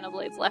on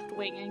Dynablade's left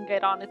wing and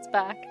get on its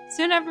back.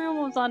 Soon everyone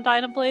was on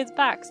Dynablade's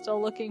back,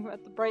 still looking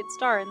at the bright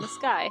star in the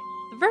sky.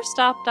 The first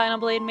stop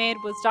Dynablade made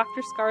was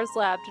Dr. Scar's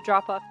lab to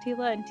drop off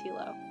Tila and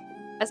Tilo.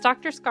 As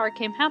Dr. Scar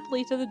came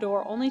happily to the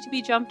door, only to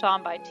be jumped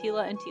on by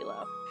Tila and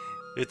Tilo.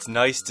 It's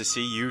nice to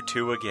see you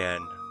two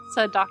again.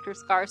 Said Dr.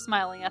 Scar,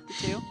 smiling at the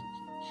two.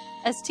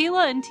 As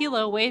Tila and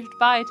Tilo waved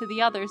bye to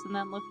the others and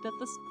then looked at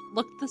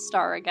the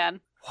star again.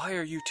 Why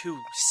are you two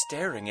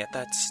staring at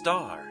that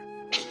star?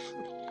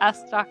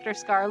 Asked Dr.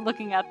 Scar,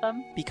 looking at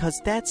them. Because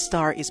that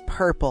star is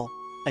purple,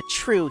 a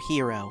true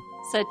hero.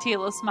 Said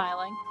Tilo,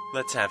 smiling.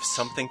 Let's have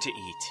something to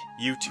eat.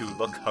 You two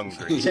look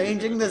hungry.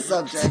 Changing the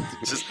subject.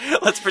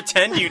 Let's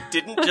pretend you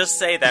didn't just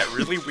say that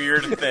really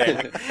weird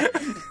thing.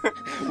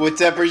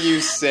 Whatever you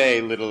say,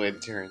 little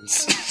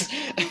interns.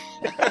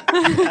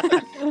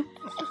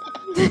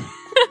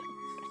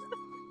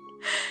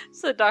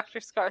 Said Dr.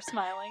 Scar,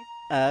 smiling.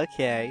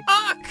 Okay.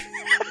 Fuck!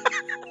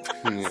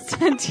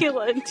 Said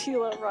Tila and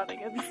Tila,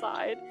 running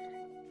inside.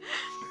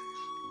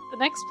 The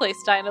next place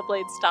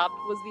Dynablade stopped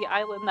was the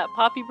island that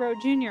Poppy Bro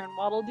Jr. and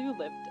Waddle Doo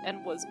lived,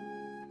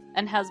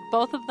 and has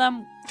both of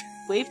them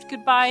waved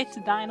goodbye to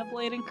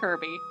Dynablade and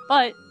Kirby.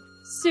 But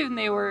soon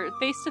they were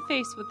face to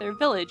face with their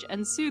village,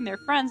 and soon their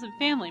friends and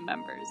family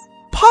members.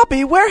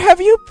 Poppy, where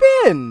have you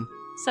been?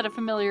 Said a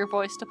familiar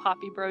voice to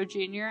Poppy Bro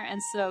Jr.,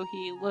 and so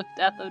he looked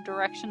at the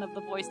direction of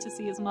the voice to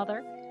see his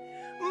mother.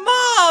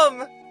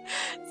 Mom!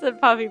 Said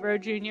Poppy Bro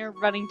Jr.,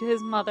 running to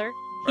his mother.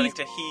 Running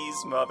to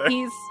his mother.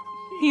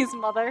 He's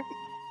mother.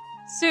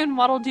 Soon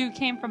Waddle Doo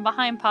came from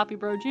behind Poppy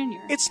Bro Jr.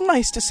 It's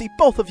nice to see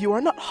both of you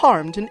are not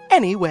harmed in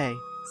any way.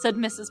 Said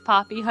Mrs.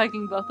 Poppy,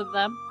 hugging both of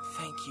them.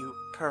 Thank you,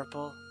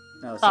 Purple.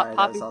 No, Thought sorry, that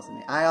Poppy- was also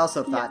me. I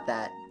also thought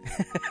that.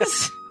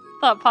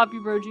 Thought Poppy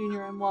Bro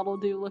Jr. and Waddle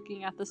Doo,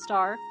 looking at the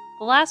star.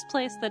 The last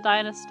place that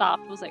Dinah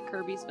stopped was at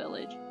Kirby's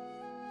village.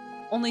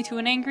 Only to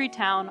an angry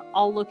town,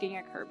 all looking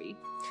at Kirby.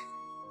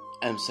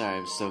 I'm sorry,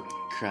 I'm still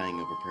crying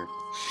over Purple.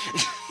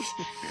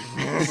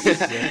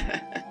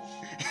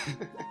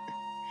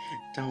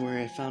 Don't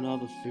worry, I found all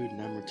the food and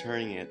I'm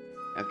returning it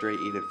after I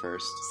eat it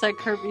first. Said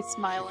Kirby,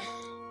 smiling.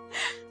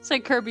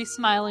 Said Kirby,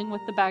 smiling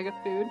with the bag of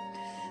food.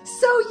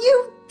 So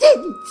you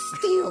didn't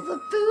steal the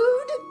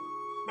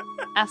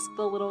food? Asked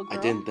the little girl.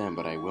 I didn't then,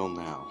 but I will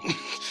now.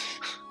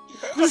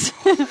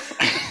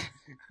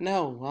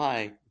 No,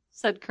 why?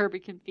 Said Kirby,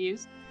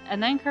 confused.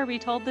 And then Kirby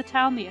told the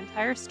town the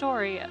entire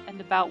story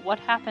and about what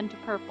happened to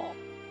Purple.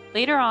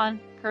 Later on,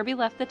 Kirby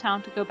left the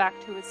town to go back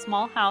to his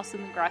small house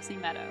in the grassy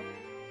meadow.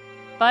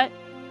 But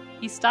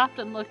he stopped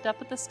and looked up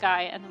at the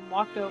sky and then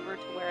walked over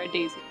to where a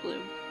daisy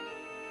bloomed.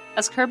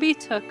 As Kirby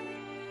took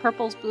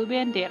Purple's blue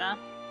bandana,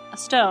 a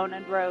stone,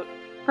 and wrote,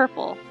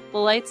 "Purple, the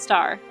light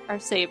star, our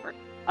saver,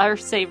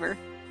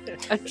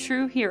 a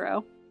true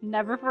hero,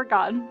 never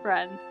forgotten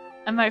friend,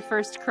 and my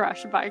first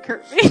crush by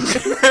Kirby."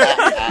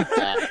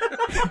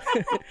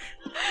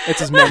 It's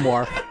his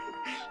memoir.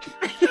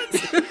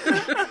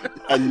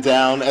 And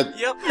down at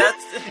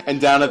that's...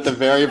 and down at the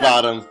very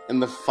bottom, in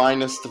the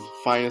finest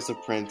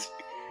of print,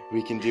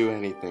 we can do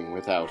anything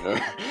without her.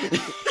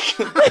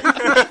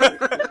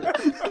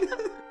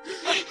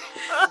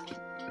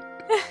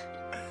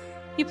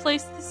 He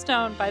placed the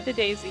stone by the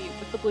daisy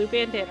with the blue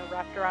bandana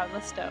wrapped around the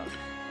stone.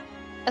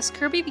 As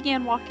Kirby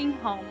began walking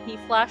home, he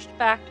flashed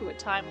back to a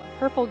time when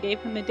Purple gave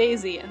him a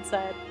daisy and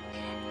said,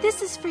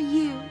 This is for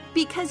you,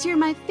 because you're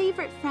my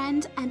favorite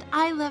friend and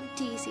I love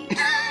daisies.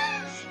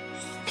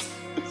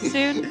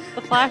 Soon,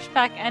 the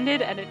flashback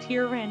ended and a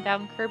tear ran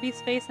down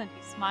Kirby's face and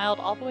he smiled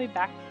all the way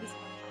back to his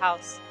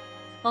house.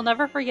 He'll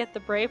never forget the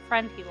brave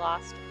friend he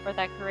lost or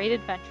that great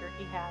adventure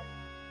he had.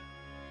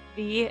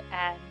 The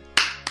end.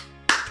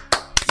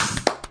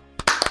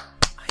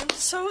 I'm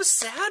so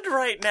sad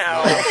right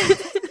now.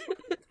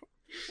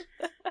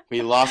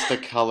 We lost a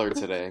color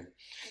today.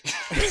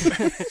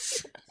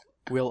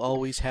 We'll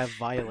always have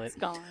Violet. It's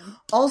gone.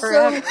 Also,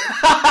 Forever.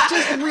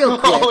 just real We'll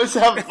quick, always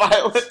have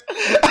Violet.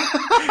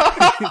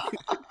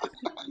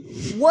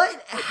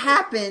 what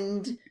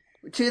happened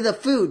to the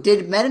food?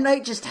 Did Meta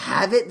Knight just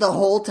have it the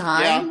whole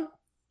time?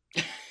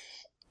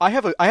 I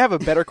have a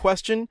better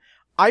question.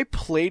 I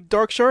played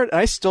Darkshard, and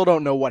I still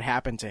don't know what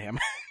happened to him.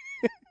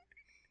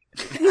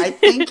 I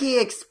think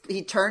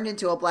he turned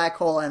into a black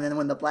hole, and then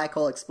when the black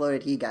hole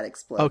exploded, he got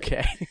exploded.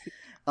 Okay.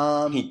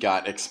 He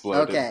got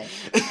exploded. Okay.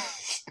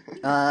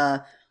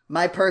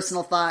 My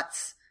personal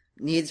thoughts: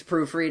 needs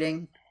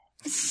proofreading,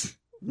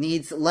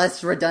 needs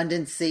less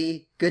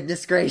redundancy.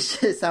 Goodness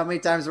gracious, how many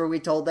times were we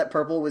told that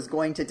Purple was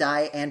going to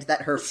die and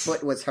that her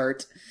foot was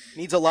hurt?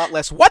 Needs a lot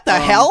less. What the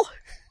hell?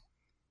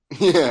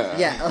 Yeah.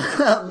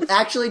 Yeah.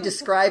 Actually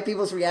describe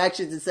people's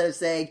reactions instead of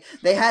saying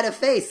they had a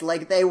face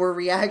like they were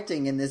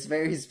reacting in this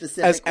very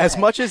specific way. As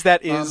much as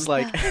that is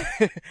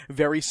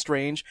very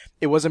strange,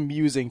 it was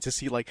amusing to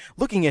see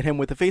looking at him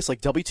with a face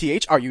like,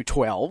 WTH, are you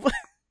 12?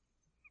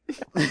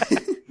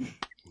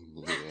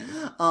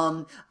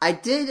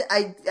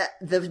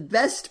 The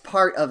best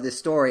part of the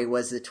story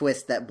was the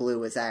twist that Blue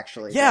was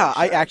actually Yeah, Darkshard.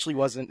 I actually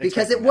wasn't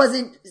because it expecting that.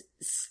 wasn't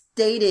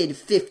stated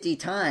 50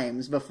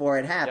 times before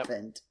it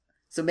happened.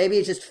 So maybe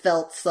it just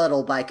felt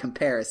subtle by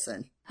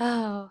comparison.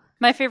 Oh,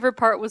 my favorite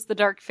part was the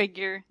dark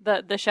figure,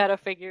 the shadow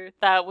figure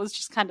that was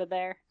just kind of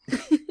there.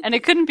 And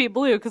it couldn't be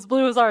Blue, because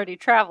Blue was already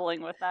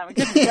traveling with them. It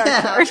couldn't be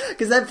Darkshard.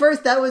 Because at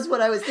first that was what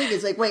I was thinking.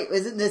 It's like, wait,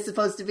 isn't this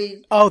supposed to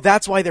be... Oh,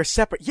 that's why they're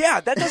separate. Yeah,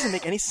 that doesn't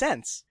make any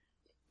sense.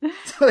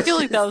 So I feel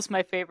like that was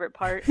my favorate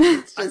part.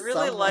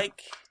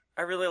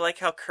 I really like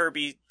how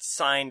Kirby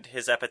signed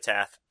his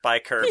epitaph by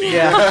Kirby.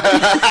 Yeah.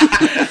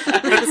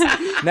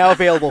 Now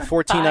available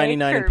 $14.99 in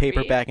Kirby.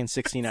 paperback and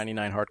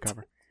 $16.99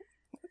 hardcover.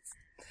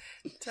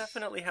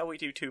 Definitely how we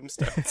do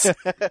tombstones.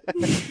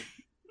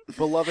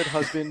 Beloved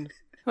husband,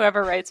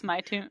 Whoever writes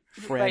my Friend,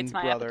 writes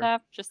my brother.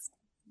 epitaph, just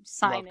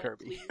sign Love it,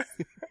 Kirby.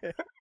 please.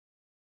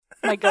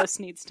 My ghost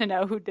needs to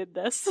know who did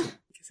this.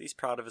 Because he's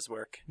proud of his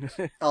work.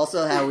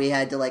 Also how we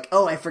had to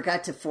I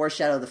forgot to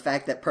foreshadow the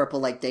fact that Purple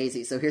liked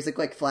Daisy, so here's a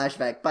quick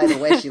flashback. By the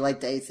way, she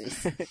liked daisies.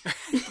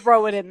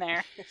 Throw it in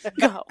there.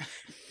 Go.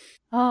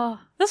 Oh,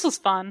 this was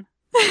fun.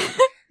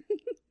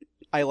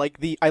 I like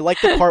the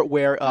part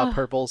where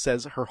Purple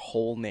says her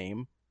whole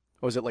name.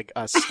 What was it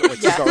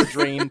Star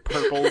Drain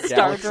Purple Star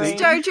Galaxy? Drain.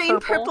 Star Drain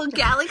Purple. Purple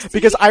Galaxy.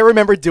 Because I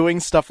remember doing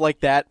stuff like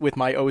that with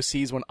my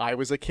OCs when I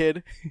was a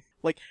kid.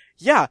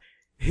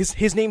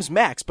 His name's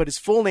Max, but his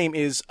full name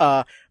is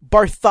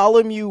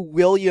Bartholomew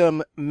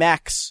William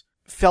Max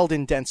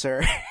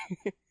Feldendenser.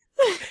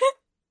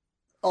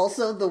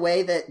 Also, the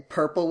way that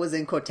Purple was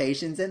in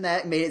quotations in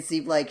that made it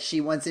seem like she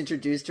once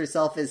introduced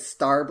herself as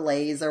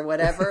Starblaze or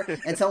whatever,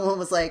 and someone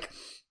was like,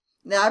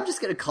 "No, I'm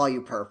just gonna call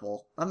you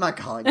Purple. I'm not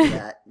calling you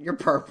that. You're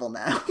Purple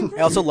now."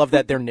 I also love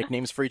that they're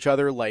nicknames for each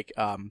other, like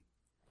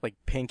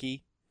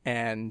Pinky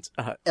and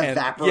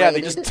Evaporated. yeah,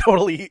 they just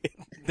totally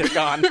they're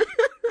gone.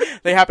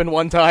 They happen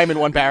one time in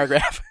one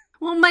paragraph.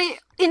 Well, my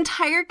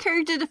entire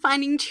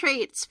character-defining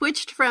trait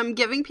switched from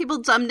giving people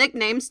dumb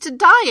nicknames to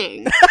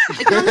dying.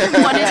 It comes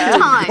from one at a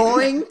time.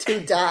 Going to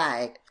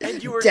die.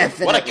 And you were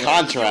Definitely. What a You were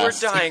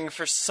contrast. dying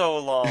for so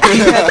long. He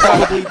had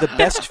probably the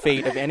best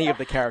fate of any of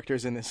the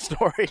characters in this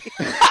story.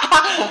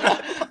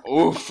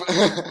 Oof.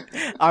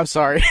 I'm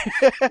sorry.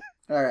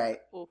 All right.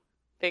 Oof.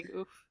 Big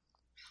oof.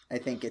 I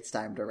think it's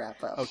time to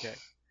wrap up. Okay.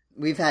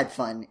 We've had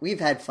fun. We've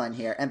had fun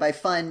here. And by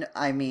fun,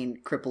 I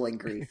mean crippling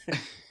grief.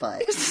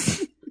 But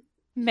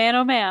Man,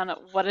 oh man,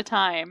 what a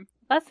time.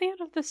 That's the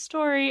end of the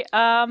story.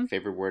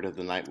 Favorite word of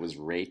the night was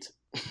rate.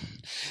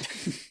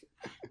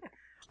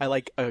 I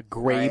like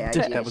graved.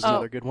 Sorry, I- That was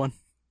another good one.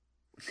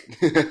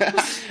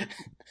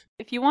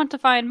 if you want to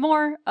find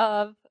more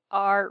of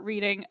our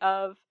reading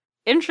of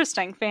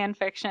interesting fan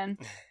fiction,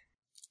 you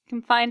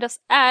can find us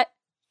at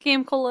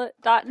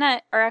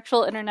gamecola.net, our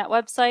actual internet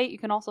website. You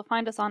can also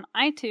find us on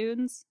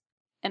iTunes,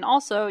 and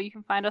also you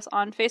can find us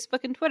on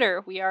Facebook and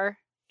Twitter. We are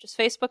just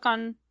Facebook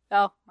on...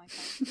 Oh, my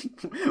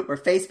God. We're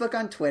Facebook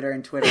on Twitter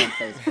and Twitter on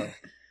Facebook.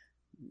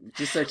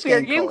 Just search We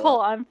are Game Gamecola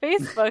Cola. on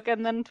Facebook,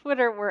 and then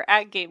Twitter, we're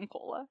at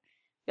Gamecola.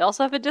 We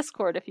also have a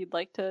Discord if you'd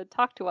like to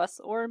talk to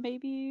us, or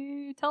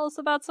maybe tell us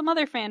about some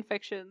other fan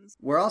fictions.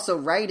 We're also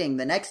writing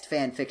the next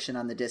fan fiction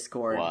on the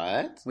Discord.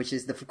 What? Which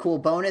is the cool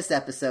bonus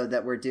episode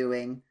that we're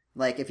doing.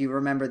 Like, if you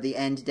remember the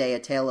End Day, A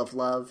Tale of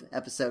Love,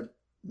 episode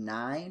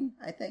 9,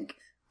 I think.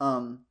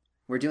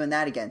 We're doing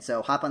that again,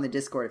 so hop on the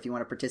Discord if you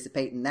want to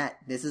participate in that.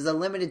 This is a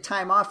limited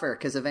time offer,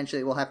 because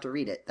eventually we'll have to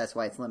read it. That's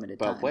why it's limited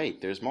time. But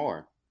wait, there's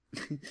more.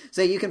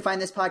 So you can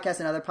find this podcast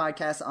and other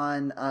podcasts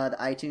on the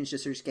iTunes.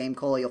 Just search Game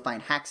Cola. You'll find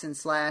Hacks and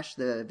Slash,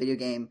 the video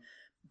game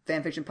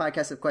fanfiction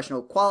podcast of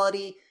questionable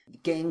quality.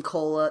 Game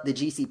Cola, the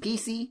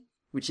GCPC,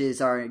 which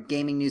is our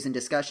gaming news and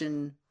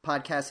discussion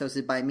podcast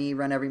hosted by me,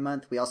 run every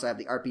month. We also have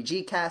the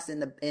RPG cast in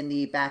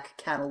the back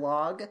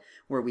catalog,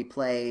 where we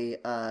play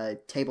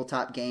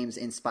tabletop games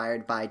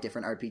inspired by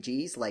different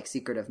RPGs like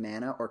Secret of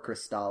Mana or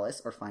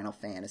Crystallis or Final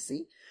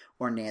Fantasy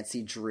or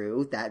Nancy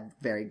Drew, that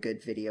very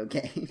good video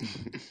game.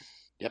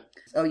 Yep.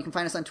 Oh, you can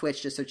find us on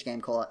Twitch. Just search Game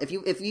Cola. If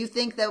you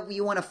think that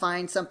you want to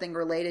find something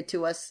related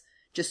to us,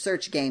 just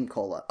search Game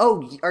Cola.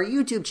 Oh, our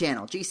YouTube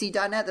channel,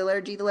 gc.net, the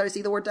letter G, the letter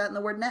C, the word dot, and the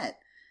word net.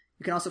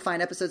 You can also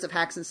find episodes of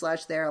Hacks and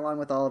Slash there, along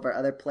with all of our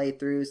other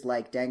playthroughs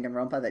like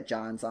Danganronpa that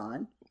John's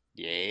on.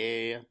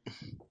 Yeah.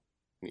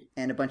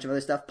 And a bunch of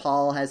other stuff.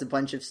 Paul has a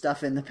bunch of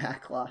stuff in the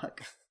backlog.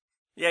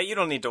 Yeah, you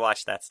don't need to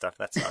watch that stuff.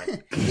 That's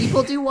fine.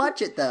 People do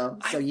watch it, though,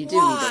 so you do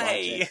need to watch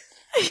it.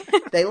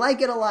 They like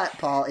it a lot,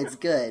 Paul. It's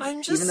good.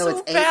 I'm just even though so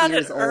it's 8 bad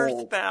years at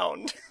old.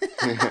 Earthbound.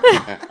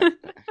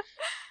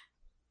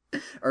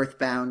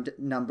 Earthbound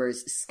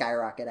numbers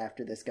skyrocket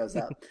after this goes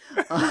up.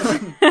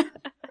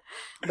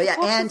 But yeah,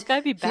 Well, and this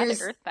guy be bad at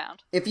here's-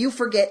 Earthbound. if you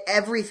forget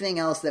everything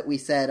else that we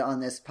said on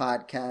this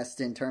podcast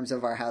in terms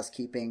of our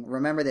housekeeping,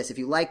 remember this. If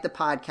you like the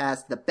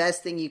podcast, the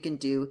best thing you can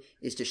do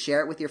is to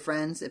share it with your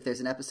friends. If there's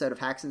an episode of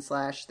Hacks and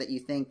Slash that you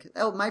think,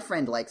 oh, my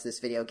friend likes this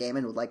video game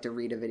and would like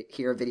to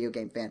hear a video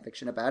game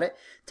fanfiction about it,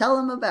 tell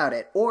them about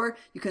it. Or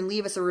you can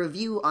leave us a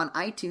review on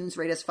iTunes,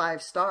 rate us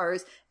 5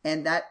 stars,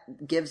 and that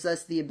gives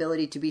us the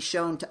ability to be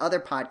shown to other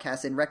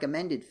podcasts in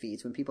recommended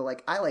feeds. When people are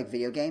like, I like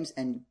video games,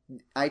 and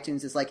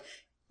iTunes is like,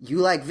 you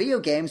like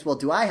video games? Well,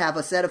 do I have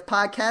a set of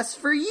podcasts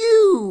for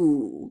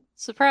you?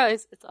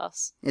 Surprise, it's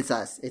us. It's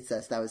us. It's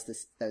us. That was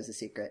the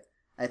secret.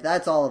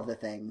 That's all of the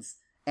things.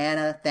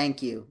 Anna,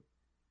 thank you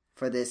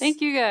for this. Thank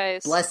you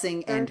guys.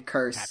 Blessing and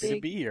curse. Happy to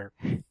be here.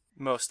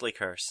 Mostly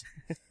curse.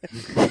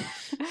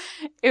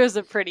 It was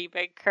a pretty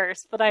big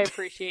curse, but I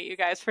appreciate you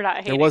guys for not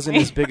hating There wasn't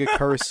me. as big a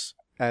curse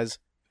as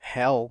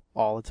hell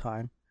all the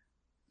time.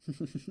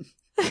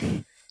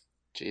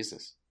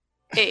 Jesus.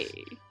 Hey,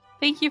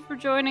 thank you for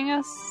joining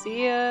us.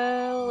 See you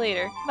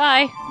later.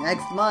 Bye.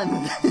 Next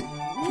month.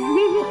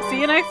 See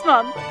you next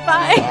month.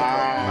 Bye.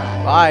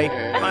 Bye.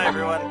 Bye,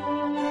 everyone.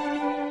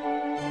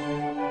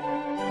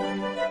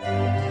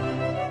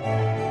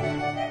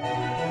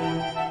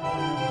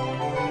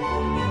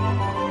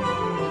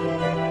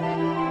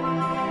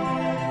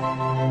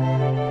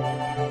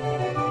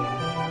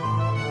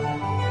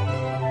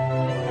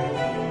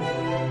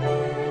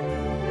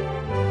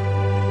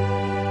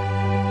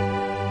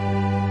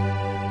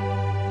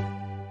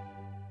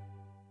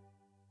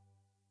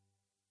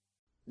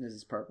 This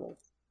is purple.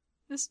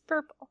 This is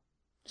purple.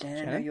 Shannon,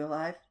 Shannon? are you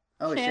alive?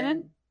 Oh, Shannon?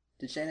 Shannon.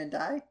 Did Shannon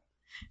die?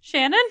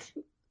 Shannon?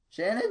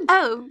 Shannon?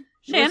 Oh,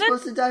 You were Shannon?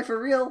 supposed to die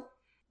for real.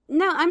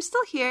 no, I'm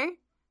still here.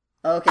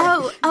 Okay.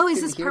 Oh, is Couldn't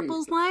this hear you.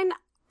 Purple's line?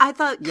 I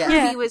thought Yeah. Kirby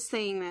Yeah. was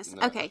saying this.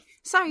 No. Okay,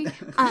 sorry.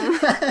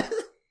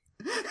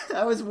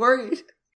 I was worried.